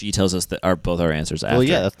then she tells us that both our answers after. Well,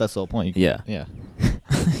 yeah, that's the whole point. Yeah. Yeah.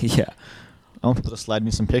 Yeah. I want people to slide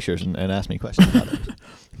me some pictures and ask me questions about it.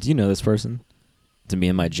 Do you know this person? To me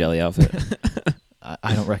in my jelly outfit.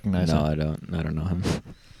 I don't recognize No, him. I don't know him.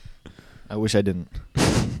 I wish I didn't.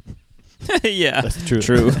 Yeah. That's the truth.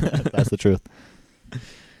 True. That's the truth.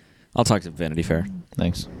 I'll talk to Vanity Fair.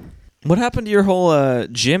 Thanks. What happened to your whole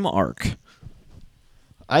gym arc?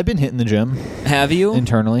 I've been hitting the gym Have you?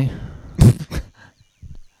 internally.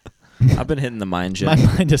 I've been hitting the mind gym. My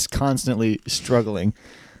mind is constantly struggling.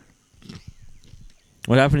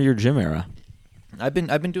 What happened to your gym era? I've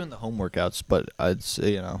been doing the home workouts, but I'd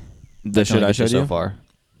say The shit I showed so you? far.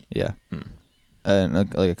 Yeah. Hmm. And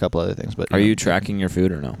like a couple other things, but Are you tracking your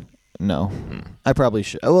food or no? No. Hmm. I probably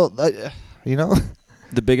should. Well,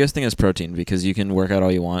 The biggest thing is protein because you can work out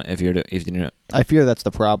all you want if you I fear that's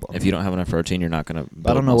the problem. if you don't have enough protein, you're not gonna.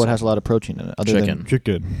 I don't know what has a lot of protein in it. Other than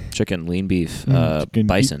chicken, lean beef, chicken.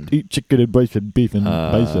 bison, Eat chicken and bison, beef and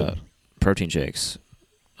bison. protein shakes.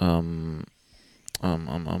 I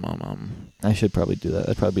should probably do that.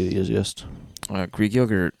 That'd probably be the easiest. Greek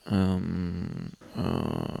yogurt.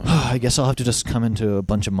 I guess I'll have to just come into a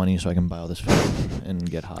bunch of money so I can buy all this food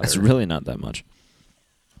and get hotter. It's really not that much.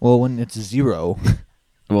 Well, when it's zero.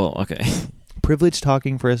 Well, okay. Privilege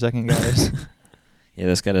talking for a second, guys. Yeah,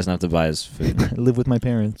 this guy doesn't have to buy his food. I live with my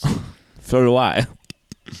parents. So do I.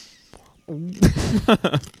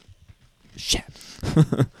 Shit.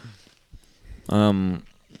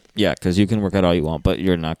 Yeah, because you can work out all you want, but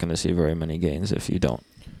you're not going to see very many gains if you don't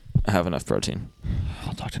have enough protein.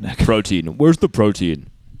 I'll talk to Nick. Protein. Where's the protein?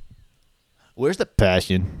 Where's the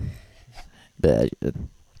passion? Passion.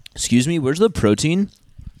 Excuse me, where's the protein?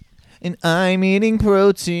 And I'm eating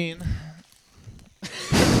protein.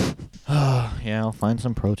 Yeah, I'll find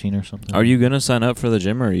some protein or something. Are you going to sign up for the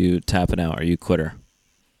gym or are you tapping out? Are you a quitter?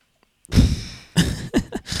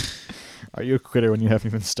 Are you a quitter when you haven't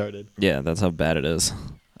even started? Yeah, that's how bad it is.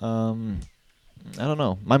 I don't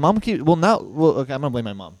know. My mom keeps. Okay, I'm gonna blame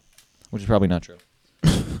my mom, which is probably not true.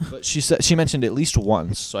 But she mentioned at least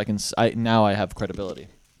once, so now I have credibility.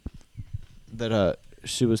 That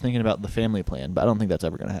she was thinking about the family plan, but I don't think that's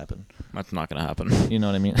ever gonna happen. That's not going to happen. You know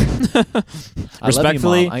what I mean?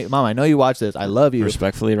 Respectfully, I love you, Mom. I know you watch this. I love you.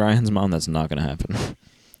 Respectfully, Ryan's mom, that's not going to happen.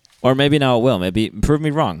 Or maybe now it will. Maybe prove me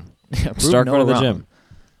wrong. Yeah, prove Start Noah going to the wrong. gym.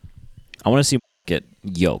 I want to see get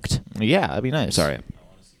yoked. Yeah, that'd be nice. Sorry.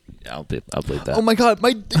 I'll believe that. Oh my God,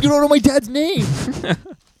 you don't know my dad's name.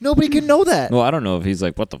 Nobody can know that. Well, I don't know if he's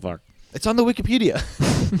like, what the fuck? It's on the Wikipedia.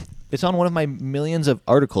 It's on one of my millions of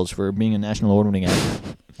articles for being a national award-winning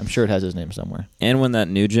actor. I'm sure it has his name somewhere. And when that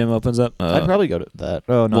new gym opens up, I'd probably go to that.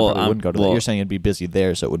 Oh no, well, I probably wouldn't go to that. well- You're saying it'd be busy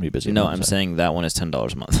there, so it wouldn't be busy. no, on the I'm outside. saying that one is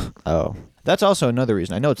 $10 a month. Oh, that's also another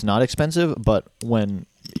reason. I know it's not expensive, but when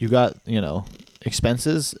you got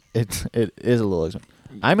expenses, it is a little expensive.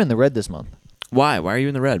 I'm in the red this month Why? Why are you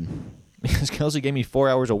in the red? because Kelsey gave me 4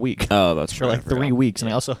 hours a week Oh, that's for true. I like 3 forgot. weeks, and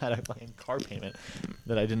I also had a fucking car payment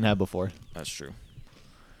that I didn't have before. That's true.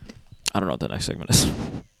 I don't know what the next segment is.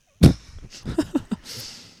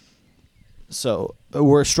 So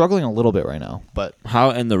we're struggling a little bit right now, but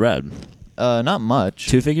How in the red? not much.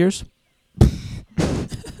 2 figures?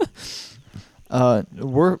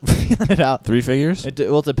 We're feeling it out. 3 figures? It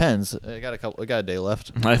depends. I got a day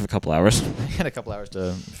left. I have a couple hours. I got a couple hours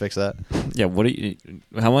to fix that. Yeah. What do you?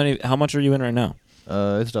 How much are you in right now?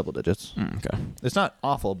 It's double digits. Okay. It's not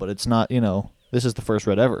awful, but it's not. This is the first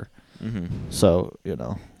red ever. Mm-hmm. So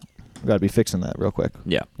we got to be fixing that real quick.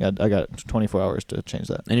 Yeah. I got 24 hours to change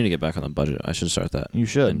that. I need to get back on the budget. I should start that. You in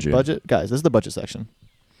should. June. Budget, guys. This is the budget section.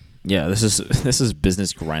 Yeah. This is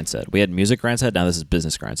business grind set. We had music grind set. Now this is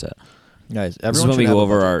business grind set. Guys, This is when we go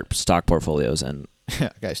over our stock portfolios and yeah,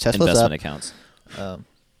 guys, test investment accounts.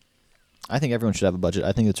 I think everyone should have a budget.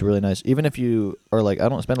 I think it's really nice. Even if you are like, I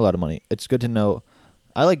don't spend a lot of money. It's good to know.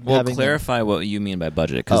 I like having. Clarify what you mean by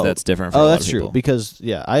budget, because that's different for a lot that's of people. true. Because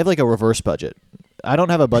I have like a reverse budget. I don't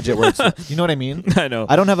have a budget where it's. You know what I mean? I know.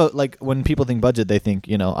 I don't have when people think budget, they think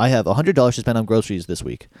I have $100 to spend on groceries this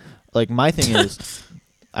week. Like my thing is,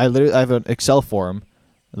 I have an Excel form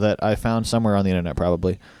that I found somewhere on the internet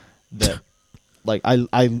probably that like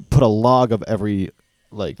I put a log of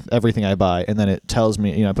everything I buy, and then it tells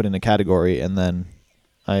me I put in a category, and then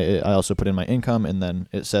I also put in my income, and then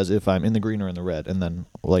it says if I'm in the green or in the red, and then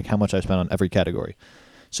like how much I spent on every category.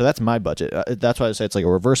 So that's my budget. That's why I say it's like a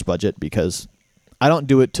reverse budget, because I don't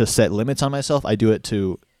do it to set limits on myself. I do it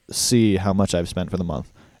to see how much I've spent for the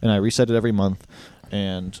month, and I reset it every month.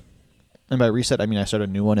 And by reset, I mean I start a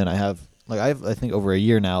new one, and I have I think over a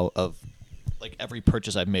year now of like every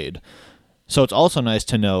purchase I've made. So it's also nice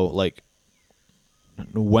to know like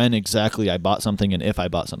when exactly I bought something and if I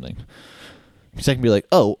bought something. Because I can be like,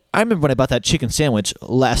 oh, I remember when I bought that chicken sandwich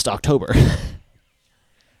last October.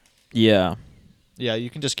 Yeah. Yeah, you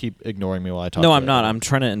can just keep ignoring me while I talk. No, I'm not. I'm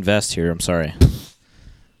trying to invest here. I'm sorry.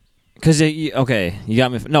 Because okay, you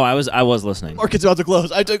got me. No, I was listening. Market's about to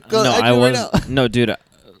close. I was. Right now. No, dude.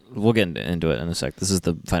 We'll get into it in a sec. This is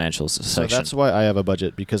the financials So section. that's why I have a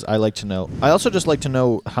budget, because I like to know. I also just like to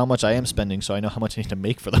know how much I am spending, so I know how much I need to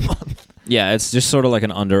make for the month. Yeah, it's just sort of like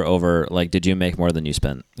an under-over. Like, did you make more than you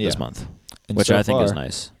spent this Yeah. month? And Which so I think is far,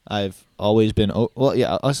 nice. I've always been. Well,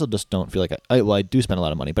 yeah. I also just don't feel like I do spend a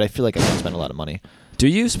lot of money, but I feel like I don't spend a lot of money. Do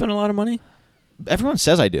you spend a lot of money? Everyone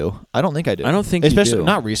says I do. I don't think I do. I don't think you especially do.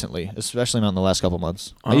 not recently, especially not in the last couple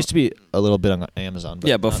months. I used to be a little bit on Amazon. But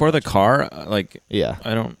Yeah, not before the much. car, Yeah.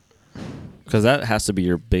 I don't. Because that has to be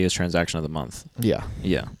your biggest transaction of the month. Yeah.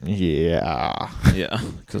 Yeah. Yeah. Yeah.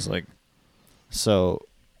 Because, So,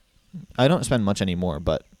 I don't spend much anymore,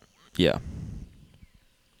 but yeah.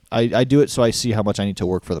 I do it so I see how much I need to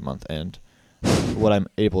work for the month and what I'm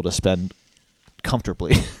able to spend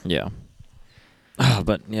comfortably. Yeah.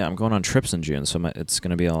 But, yeah, I'm going on trips in June, so it's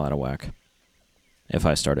going to be all out of whack if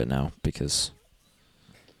I start it now, because,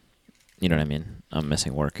 you know what I mean? I'm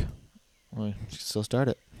missing work. Well, you can still start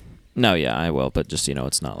it. No, yeah, I will, but just,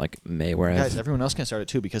 it's not like May where Guys, everyone else can start it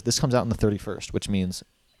too, because this comes out on the 31st, which means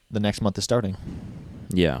the next month is starting.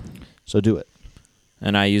 Yeah. So do it.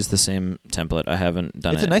 And I use the same template. I haven't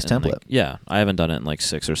done it. It's a nice in, template. Yeah, I haven't done it in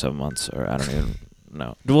 6 or 7 months, or I don't even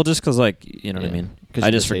know. Well, just because, you know what I mean? 'Cause I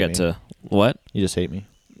you just hate forget me. to... What? You just hate me.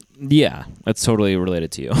 Yeah, that's totally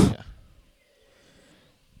related to you.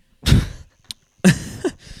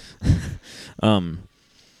 Yeah.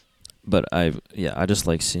 But I just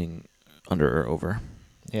like seeing under or over.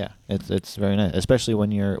 Yeah, it's very nice, especially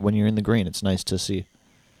when you're in the green. It's nice to see,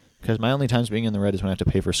 because my only times being in the red is when I have to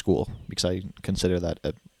pay for school, because I consider that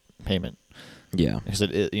a payment. Yeah. Because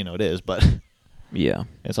it is, but Yeah.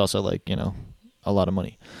 it's also a lot of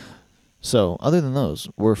money. So other than those,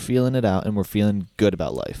 we're feeling it out and we're feeling good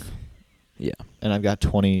about life. Yeah. And I've got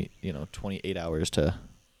 28 hours to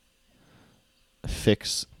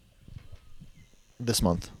fix this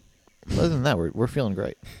month. Other than that, we're feeling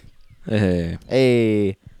great. Hey.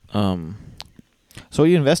 Hey. So what are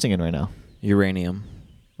you investing in right now? Uranium.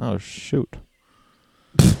 Oh shoot.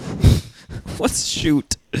 What's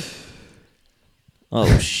shoot?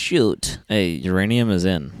 Oh shoot. Hey, uranium is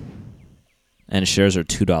in. And shares are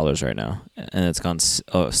 $2 right now, and it's gone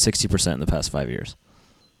 60% in the past 5 years.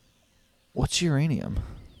 What's uranium?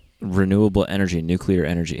 Renewable energy, nuclear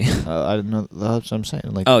energy. I didn't know. That's what I'm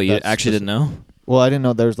saying. Oh, you actually didn't know? Well, I didn't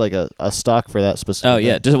know there was like a stock for that specific. Oh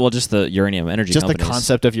yeah, thing. just the uranium energy. Just companies. the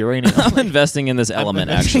concept of uranium. I'm investing in this element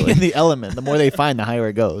I'm investing actually. in the element. The more they find, the higher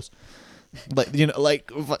it goes.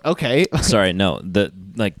 Okay. Sorry, no, the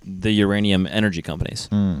uranium energy companies.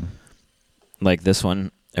 Like this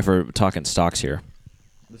one. If we're talking stocks here.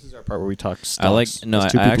 This is our part where we talk stocks.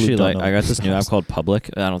 I actually like. I got this new app called Public.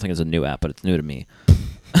 I don't think it's a new app, but it's new to me.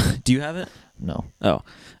 Do you have it? No. Oh,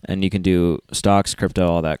 and you can do stocks, crypto,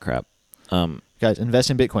 all that crap. Guys, invest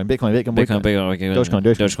in Bitcoin. Bitcoin. Dogecoin.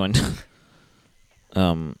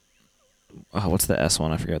 What's the S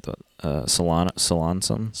one? I forget the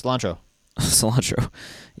Cilantro. Cilantro.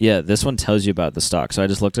 Yeah, this one tells you about the stock. So I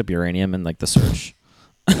just looked up uranium in like the search.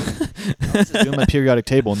 Doing my periodic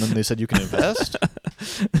table, and then they said you can invest.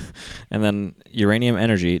 And then Uranium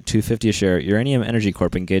Energy, $2.50 a share. Uranium Energy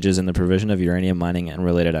Corp engages in the provision of uranium mining and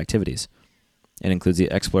related activities. It includes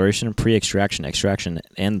the exploration, pre-extraction, extraction,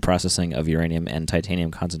 and processing of uranium and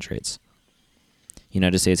titanium concentrates.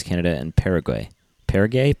 United States, Canada, and Paraguay.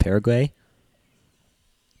 Paraguay?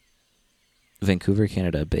 Vancouver,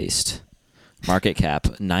 Canada, based. Market cap,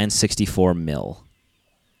 $964 million.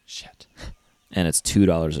 Shit. And it's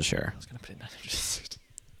 $2 a share. I was going to put it 960.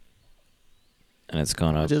 And it's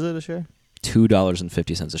gone up What is it a share?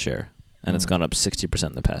 $2.50 a share. And it's gone up 60%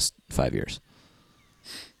 in the past 5 years.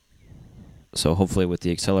 So hopefully with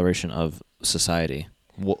the acceleration of society.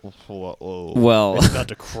 Whoa. Well, it's about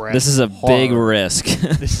to crash. This is a big risk.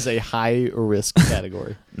 This is a high risk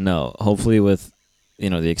category. No, hopefully with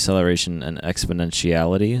the acceleration and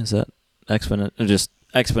exponentiality, is that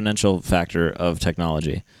exponential factor of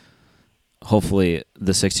technology. Hopefully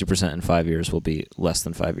the 60% in 5 years will be less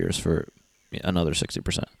than 5 years for another 60%.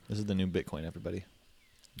 This is the new Bitcoin, everybody.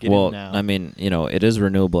 Well, in now. I mean, it is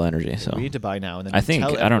renewable energy, so we need to buy now, and then I think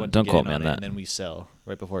don't quote me on that. And then we sell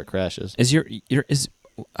right before it crashes. Don't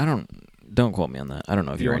quote me on that. I don't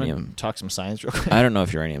know if Do you uranium. want to talk some science real quick? I don't know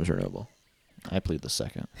if uranium is renewable. I plead the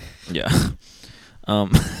second. Yeah.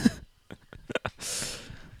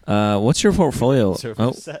 What's your portfolio?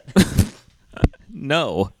 Oh,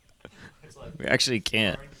 no. We actually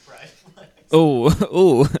can't.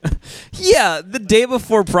 Oh, yeah, the day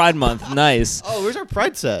before Pride Month. Nice. Oh, where's our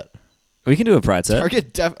Pride set? We can do a Pride set.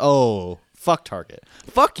 Target fuck Target.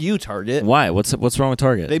 Fuck you, Target. Why? What's wrong with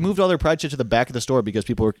Target? They moved all their Pride shit to the back of the store because are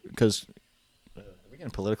we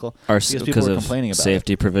getting political? Because people were of complaining about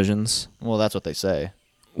safety provisions. Well, that's what they say.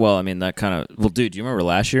 Well, I mean that kind of. Well, dude, do you remember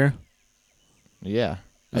last year? Yeah.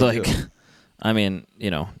 I mean, But you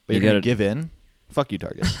you're gotta gonna give in. Fuck you,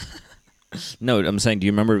 Target. No, I'm saying, do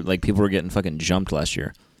you remember people were getting fucking jumped last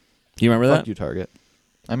year? Do you remember Fuck that? you, Target.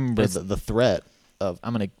 I remember the threat of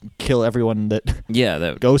I'm gonna kill everyone that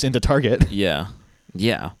that goes into Target. Yeah.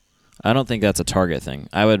 I don't think that's a Target thing.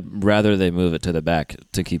 I would rather they move it to the back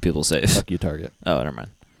to keep people safe. Fuck you, Target. Oh, never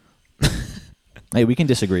mind. Hey, we can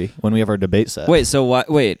disagree when we have our debate set. Wait, so why?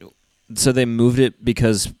 Wait, so they moved it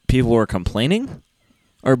because people were complaining,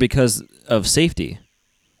 or because of safety?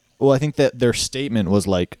 Well, I think that their statement was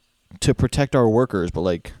to protect our workers, but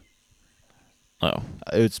Oh,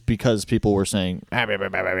 it's because people were saying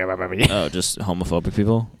just homophobic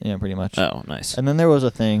people. Yeah, pretty much. Oh, nice. And then there was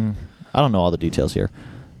a thing, I don't know all the details here,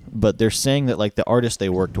 but they're saying that the artist they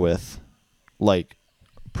worked with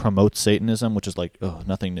promotes Satanism, which is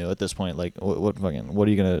nothing new at this point. What are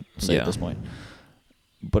you gonna say at this point?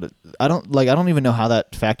 But I don't even know how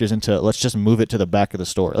that factors into let's just move it to the back of the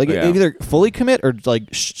store. They either fully commit or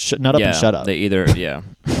nut up and shut up. They either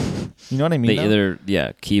You know what I mean? They either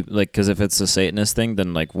keep because if it's a Satanist thing,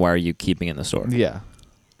 then why are you keeping it in the store? Yeah,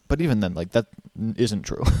 but even then that isn't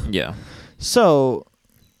true. Yeah. So,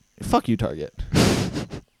 fuck you, Target.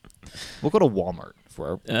 We'll go to Walmart for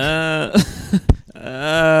our.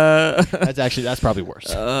 That's probably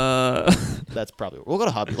worse. That's probably we'll go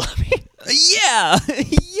to Hobby Lobby. Yeah.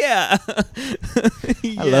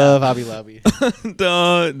 I love Hobby Lobby.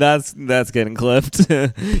 Don't. That's getting clipped.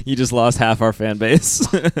 You just lost half our fan base.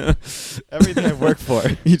 Everything I've worked for.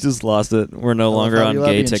 You just lost it. We're no longer on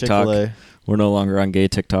gay TikTok. Chick-fil-A. We're no longer on gay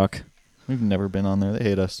TikTok. We've never been on there. They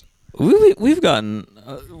hate us. We've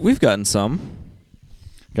gotten some.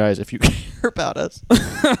 Guys, if you care about us,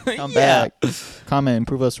 come back. Comment.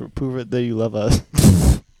 Prove it that you love us.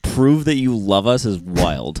 Prove that you love us is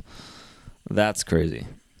wild. That's crazy.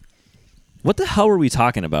 What the hell were we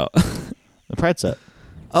talking about? The Pride set.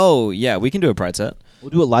 Oh, yeah, we can do a Pride set. We'll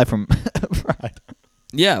do it live from Pride.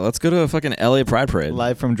 Yeah, let's go to a fucking LA Pride Parade.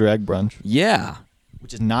 Live from Drag Brunch. Yeah.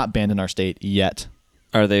 Which is not banned in our state yet.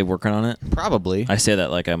 Are they working on it? Probably. I say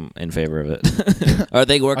that like I'm in favor of it. Are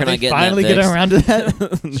they working on getting finally that fixed? getting around to that?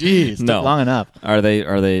 Jeez, no. took long enough. Are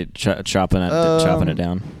they chopping it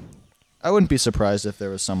down? I wouldn't be surprised if there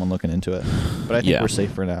was someone looking into it, but I think we're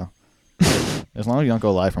safe for now. As long as you don't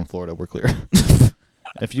go live from Florida, we're clear.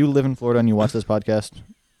 If you live in Florida and you watch this podcast,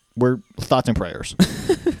 we're thoughts and prayers.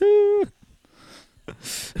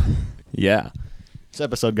 Yeah. This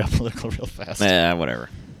episode got political real fast. Yeah, whatever.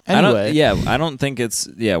 Anyway. I don't think it's...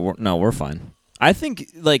 Yeah, we're fine. I think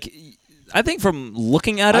from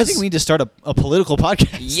looking at us... I think we need to start a political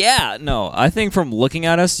podcast. Yeah, no. I think from looking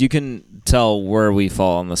at us, you can tell where we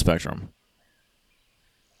fall on the spectrum.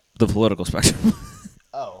 The political spectrum.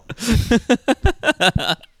 Oh.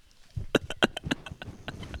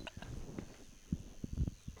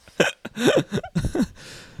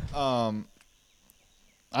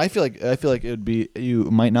 I feel like it would be you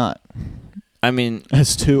might not. I mean,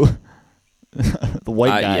 As to the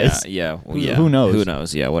white guys. Yeah. Who knows? Who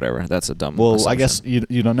knows? Yeah, whatever. That's a dumb. Well, assumption. I guess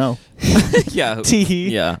you don't know. Yeah. Tee.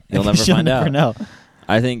 Yeah. You'll never find never out. know.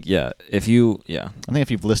 I think if you I think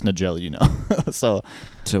if you've listened to Jelly, you know. So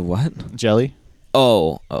to what? Jelly,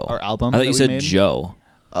 Oh. our album. I thought that you we said made. Joe.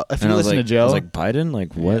 If And you I was listen like, to Joe, I was like Biden.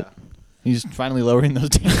 Like what? yeah. He's finally lowering those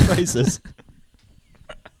damn prices.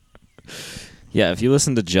 Yeah. If you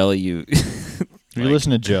listen to Jelly, you. If you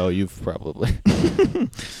listen to Joe, you've probably.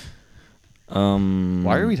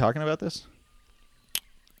 Why are we talking about this?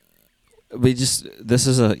 This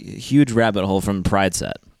is a huge rabbit hole from Pride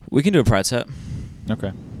Set. We can do a Pride Set.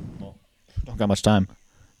 Okay. Well, don't got much time.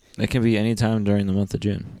 It can be any time during the month of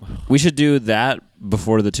June. We should do that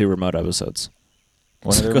before the 2 remote episodes.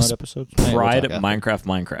 One of the Goes remote episodes. Pride, Hey, we'll talk after.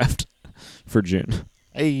 Minecraft for June.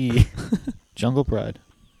 Hey, Jungle Pride.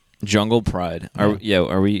 Jungle Pride. Are Yeah.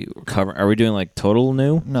 Are we doing like total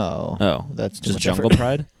new? No. Oh, That's too just much Jungle effort.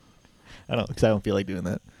 Pride. Because I don't feel like doing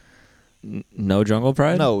that. No Jungle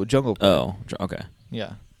Pride. No, Jungle Pride. Oh, okay.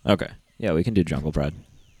 Yeah. Okay. Yeah, we can do Jungle Pride.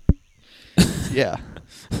 Yeah.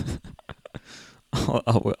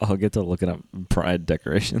 I'll get to looking up Pride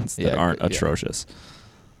decorations that Yeah, aren't yeah. atrocious.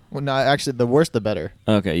 Well, no, actually, the worse the better.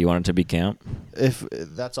 Okay, you want it to be camp? If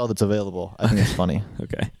that's all that's available, I think it's funny.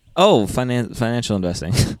 Okay. Oh, financial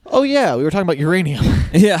investing. Oh yeah, we were talking about uranium.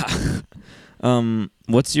 Yeah.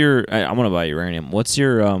 What's your? I want to buy uranium. What's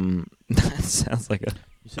your? That sounds like a.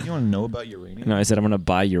 You said you want to know about uranium? No, I said I'm gonna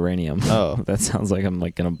buy uranium. Oh. That sounds like I'm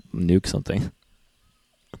like gonna nuke something.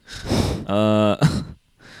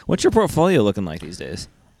 What's your portfolio looking like these days?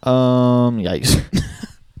 Yikes.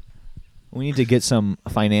 We need to get some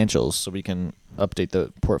financials so we can update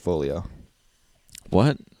the portfolio.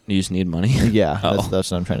 What? You just need money? Yeah, Oh.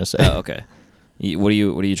 that's what I'm trying to say. Oh, okay. What are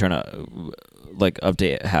you trying to like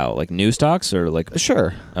update? How, like new stocks or like?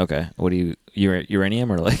 Sure. Okay. What do you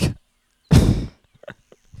uranium or like?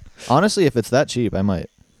 Honestly, if it's that cheap, I might.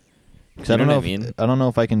 Because You I don't know know. what I mean? I don't know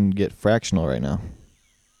if I can get fractional right now.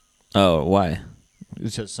 Oh, why?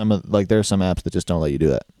 It's just there are some apps that just don't let you do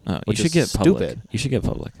that. Oh, you Which should is get public. stupid. You should get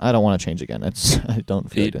public. I don't want to change again. I don't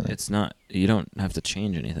feel like doing that. It's not. You don't have to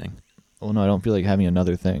change anything. Oh no, I don't feel like having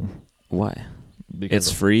another thing. Why? Because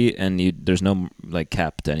It's free and there's no like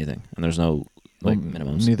cap to anything, and there's no like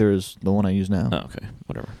minimums. Neither is the one I use now. Oh, okay,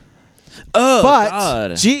 whatever. Oh, But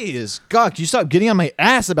God. jeez, God, can you stop getting on my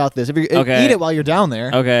ass about this? If you Okay. eat it while you're down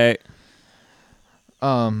there. Okay.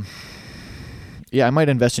 Yeah, I might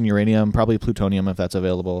invest in uranium, probably plutonium if that's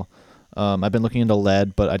available. I've been looking into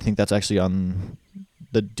lead, but I think that's actually on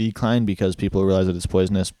the decline because people realize that it's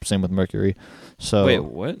poisonous. Same with mercury. So Wait,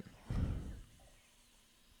 what?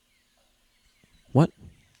 What?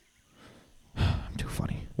 I'm too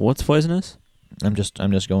funny. What's poisonous? I'm just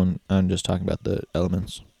talking about the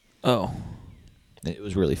elements. Oh, It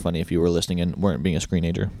was really funny if you were listening and weren't being a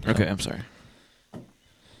screenager. So. okay. I'm sorry.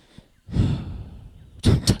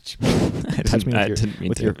 Don't touch me. Touch me I didn't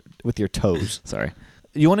mean to. with your toes. Sorry.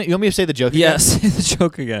 You want me to say the joke? Yes, the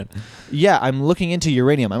joke again. Yeah, I'm looking into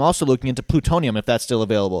uranium. I'm also looking into plutonium if that's still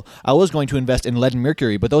available. I was going to invest in lead and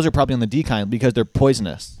mercury, but those are probably on the decline because they're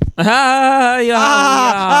poisonous. I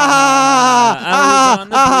was on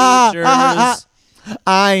the bleachers.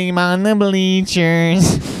 I'm on the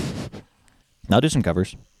bleachers. I'll do some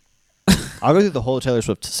covers. I'll go through the whole Taylor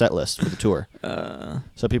Swift set list for the tour,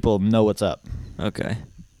 so people know what's up. Okay.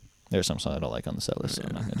 There's some songs I don't like on the set list, so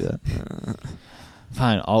I'm not gonna do that.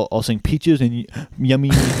 Fine, I'll sing Peaches and Yummy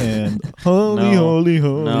and Holy, No. Holy,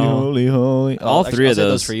 Holy, No. Holy, Holy. All three I'll of say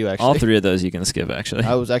those for you. Actually, All three of those you can skip. Actually.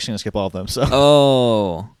 I was actually gonna skip all of them. So.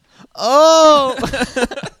 Oh. Oh.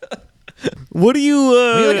 What are you?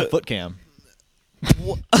 We need like a foot cam.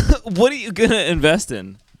 What are you gonna invest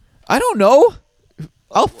in? I don't know.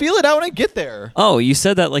 I'll feel it out when I get there. Oh, you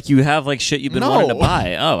said that like you have like shit you've been No. wanting to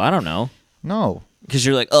buy. Oh, I don't know. No. Because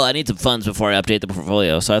you're like, oh, I need some funds before I update the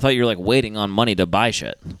portfolio. So I thought you were like waiting on money to buy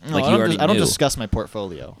shit. No, Like I you don't already I don't knew. discuss my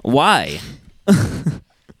portfolio Why?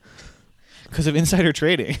 because of insider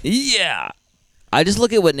trading. Yeah. I just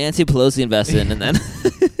look at what Nancy Pelosi invested in, and then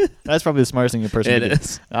That's probably the smartest thing a person It could do.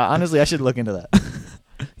 is. Honestly, I should look into that.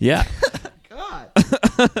 yeah, God.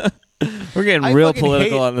 we're getting I real fucking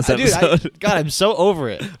political hate- on this Dude, episode. God, I'm so over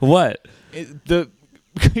it. What? The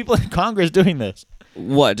people in Congress doing this.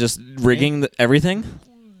 What? Just rigging everything?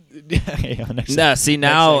 Yeah, next Nah, see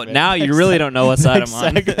now, segment. now you Next really seg- don't know what side I'm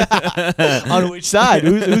on. On which side?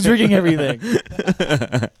 Who's rigging everything?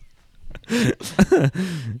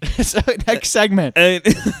 So, next segment.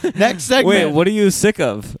 Next segment. Wait, what are you sick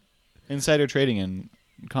of? Insider trading in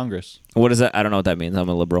Congress. What is that? I don't know what that means. I'm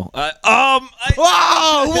a liberal. Whoa!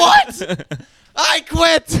 What? I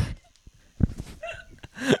quit.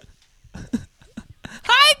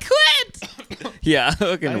 I quit. Yeah,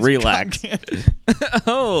 okay, relax.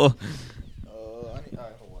 Oh.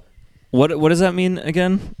 What does that mean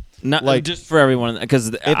again? Not Like, just for everyone,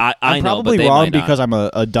 because I I'm know, probably but they wrong might not. because I'm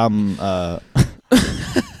a dumb. I'm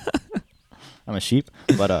a sheep,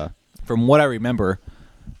 but from what I remember,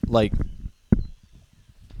 like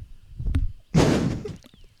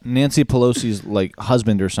Nancy Pelosi's like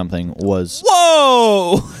husband or something was.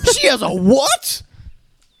 Whoa! She has a what?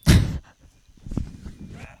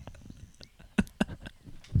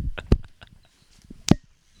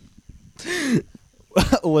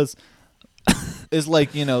 Is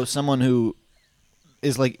like, you know, someone who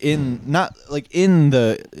is like not like in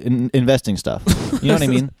the investing stuff. You know what I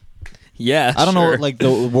mean? Yeah, I don't sure. know like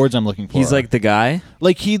the words I'm looking for. He's like the guy.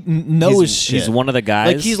 like he knows he's, shit. He's one of the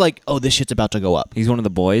guys. Like he's like, oh, this shit's about to go up. He's one of the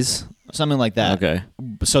boys. Something like that. Okay.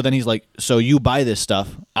 So then he's like, so you buy this stuff.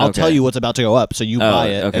 I'll Okay. tell you what's about to go up. So you buy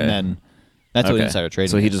it, okay. and then that's what Okay. insider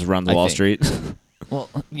trading. So he is, just runs I Wall think. Street. Well,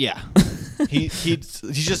 yeah. he's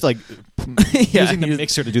just like Yeah, using the he's-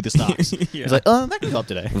 mixer to do the stocks. Yeah. He's like, oh, that can go up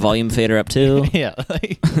today. Volume fader up too. Yeah.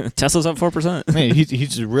 Tesla's up 4%. Man, he's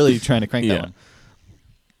just really trying to crank Yeah. that one.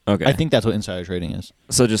 Okay. I think that's what insider trading is.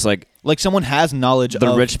 so. Just like Like someone has knowledge the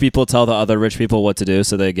of rich people tell the other rich people what to do,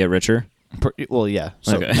 so they get richer. Well, yeah.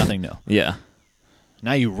 So Okay. nothing new. Yeah.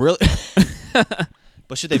 Now you really.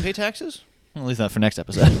 But should they pay taxes? Well, at least not for next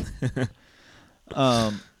episode.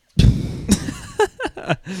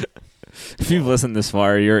 If you've listened this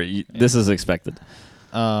far, this is expected.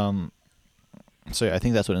 So yeah, I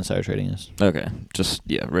think that's what insider trading is. Okay. Just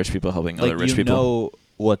rich people helping Like other rich you people. know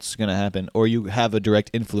what's gonna happen, or you have a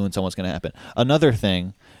direct influence on what's gonna happen. Another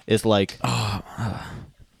thing is like,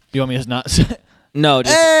 you want me to not say? No,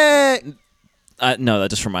 just Hey! no. That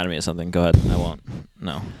just reminded me of something. Go ahead. I won't.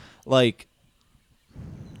 No. Like,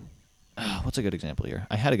 what's a good example here?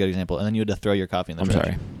 I had a good example, and then you had to throw your coffee in the I'm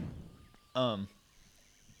trash. sorry.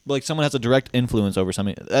 Like someone has a direct influence over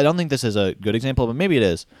something. I don't think this is a good example, but maybe it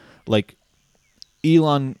is. Like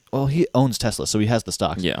Elon, well, he owns Tesla, so he has the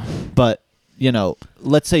stocks. Yeah. But you know,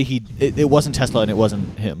 let's say it wasn't Tesla and it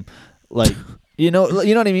wasn't him. Like, you know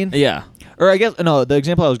what I mean? Yeah. Or I guess no. The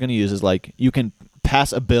example I was going to use is like you can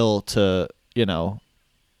pass a bill to, you know,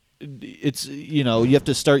 it's, you know, you have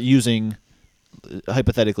to start using,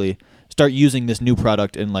 hypothetically, start using this new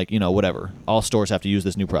product in, like, you know, whatever. All stores have to use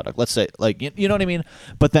this new product. Let's say, like, you know what I mean?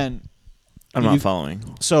 But then I'm not following.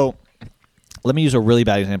 So let me use a really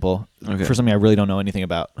bad example Okay. for something I really don't know anything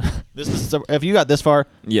about. This is if you got this far,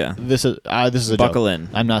 Yeah. this is a Buckle joke. in.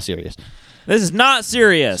 I'm not serious. This is not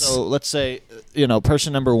serious. So let's say, you know,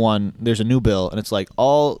 person number one, there's a new bill, and it's like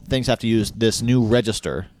all things have to use this new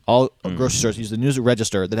register. All grocery stores use the new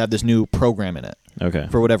register that have this new program in it Okay.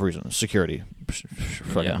 for whatever reason. Security.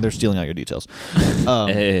 Yeah. They're stealing all your details.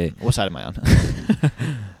 Hey. What side am I on?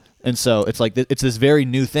 And so it's like it's this very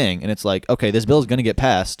new thing, and it's like, okay, this bill is going to get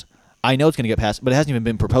passed. I know it's going to get passed, but it hasn't even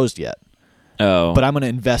been proposed yet. Oh. But I'm going to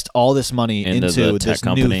invest all this money Into the tech this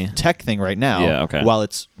company. new tech thing right now. Yeah, okay. While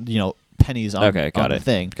it's, you know, pennies on, Okay, got on the it.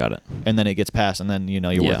 thing. Got it. And then it gets passed, and then, you know,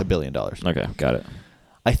 you're Yeah. worth $1 billion. Okay, got it.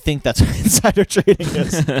 I think that's what insider trading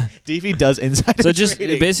is. DV does insider So just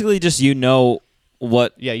trading. basically just you know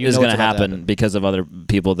what Yeah, you is know going what's to about to happen happen. because of other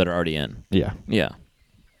people that are already in. Yeah. Yeah.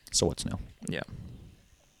 So what's new? Yeah.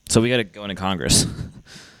 So we got to go into Congress.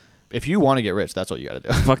 If you want to get rich, that's what you got to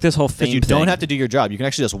do. Fuck this whole fame Because you thing. don't have to do your job. You can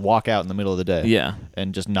actually just walk out in the middle of the day. Yeah.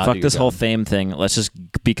 And just not Fuck do your this whole job. fame thing. Let's just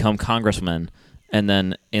become congressmen and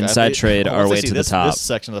then inside That- trade our once they way see to this, the top. This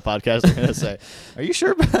section of the podcast, they're going to say, are you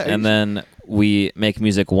sure about And then we make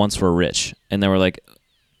music once we're rich. And then we're like,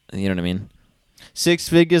 you know what I mean? 6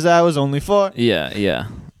 figures I was only for? Yeah, yeah,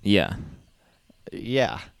 yeah.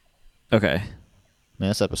 Yeah. Okay. Man,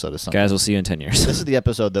 this episode is something. Guys, we'll see you in 10 years. This is the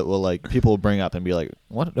episode that will, like, people will bring up and be like,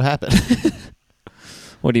 what happened?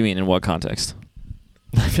 What do you mean? In what context?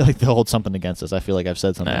 I feel like they'll hold something against us. I feel like I've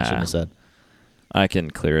said something I shouldn't have said. I can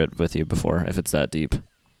clear it with you before if it's that deep.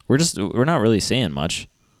 We're not really saying much.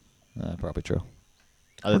 Probably true.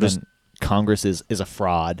 Other We're than just- Congress is a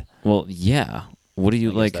fraud. Well, yeah. What do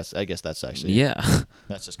you like? I guess that's actually Yeah.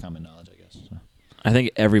 that's just common knowledge, I guess. So. I think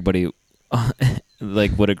everybody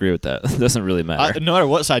like would agree with that. It doesn't really matter. No matter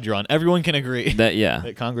what side you're on, everyone can agree That yeah.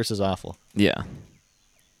 that Congress is awful. Yeah.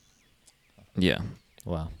 Yeah.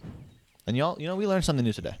 Wow. And y'all, you know, we learned something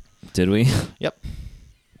new today. Did we? Yep.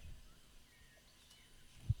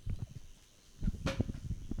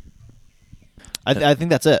 I think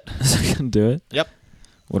that's it. Is that gonna do it? Yep.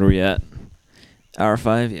 What are we at? Hour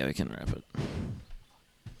 5? Yeah, we can wrap it.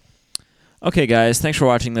 Okay, guys, thanks for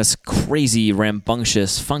watching this crazy,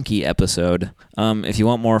 rambunctious, funky episode. If you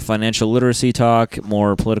want more financial literacy talk,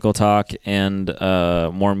 more political talk, and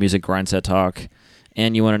more music grindset talk,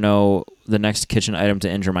 and you want to know the next kitchen item to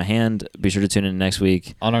injure my hand, be sure to tune in next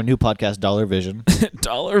week. On our new podcast, Dollar Vision.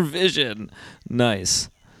 Dollar Vision. Nice.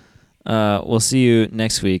 We'll see you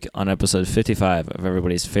next week on episode 55 of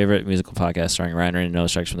everybody's favorite musical podcast starring Ryan Rainey and No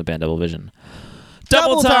Strikes from the band Double Vision.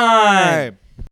 Double time!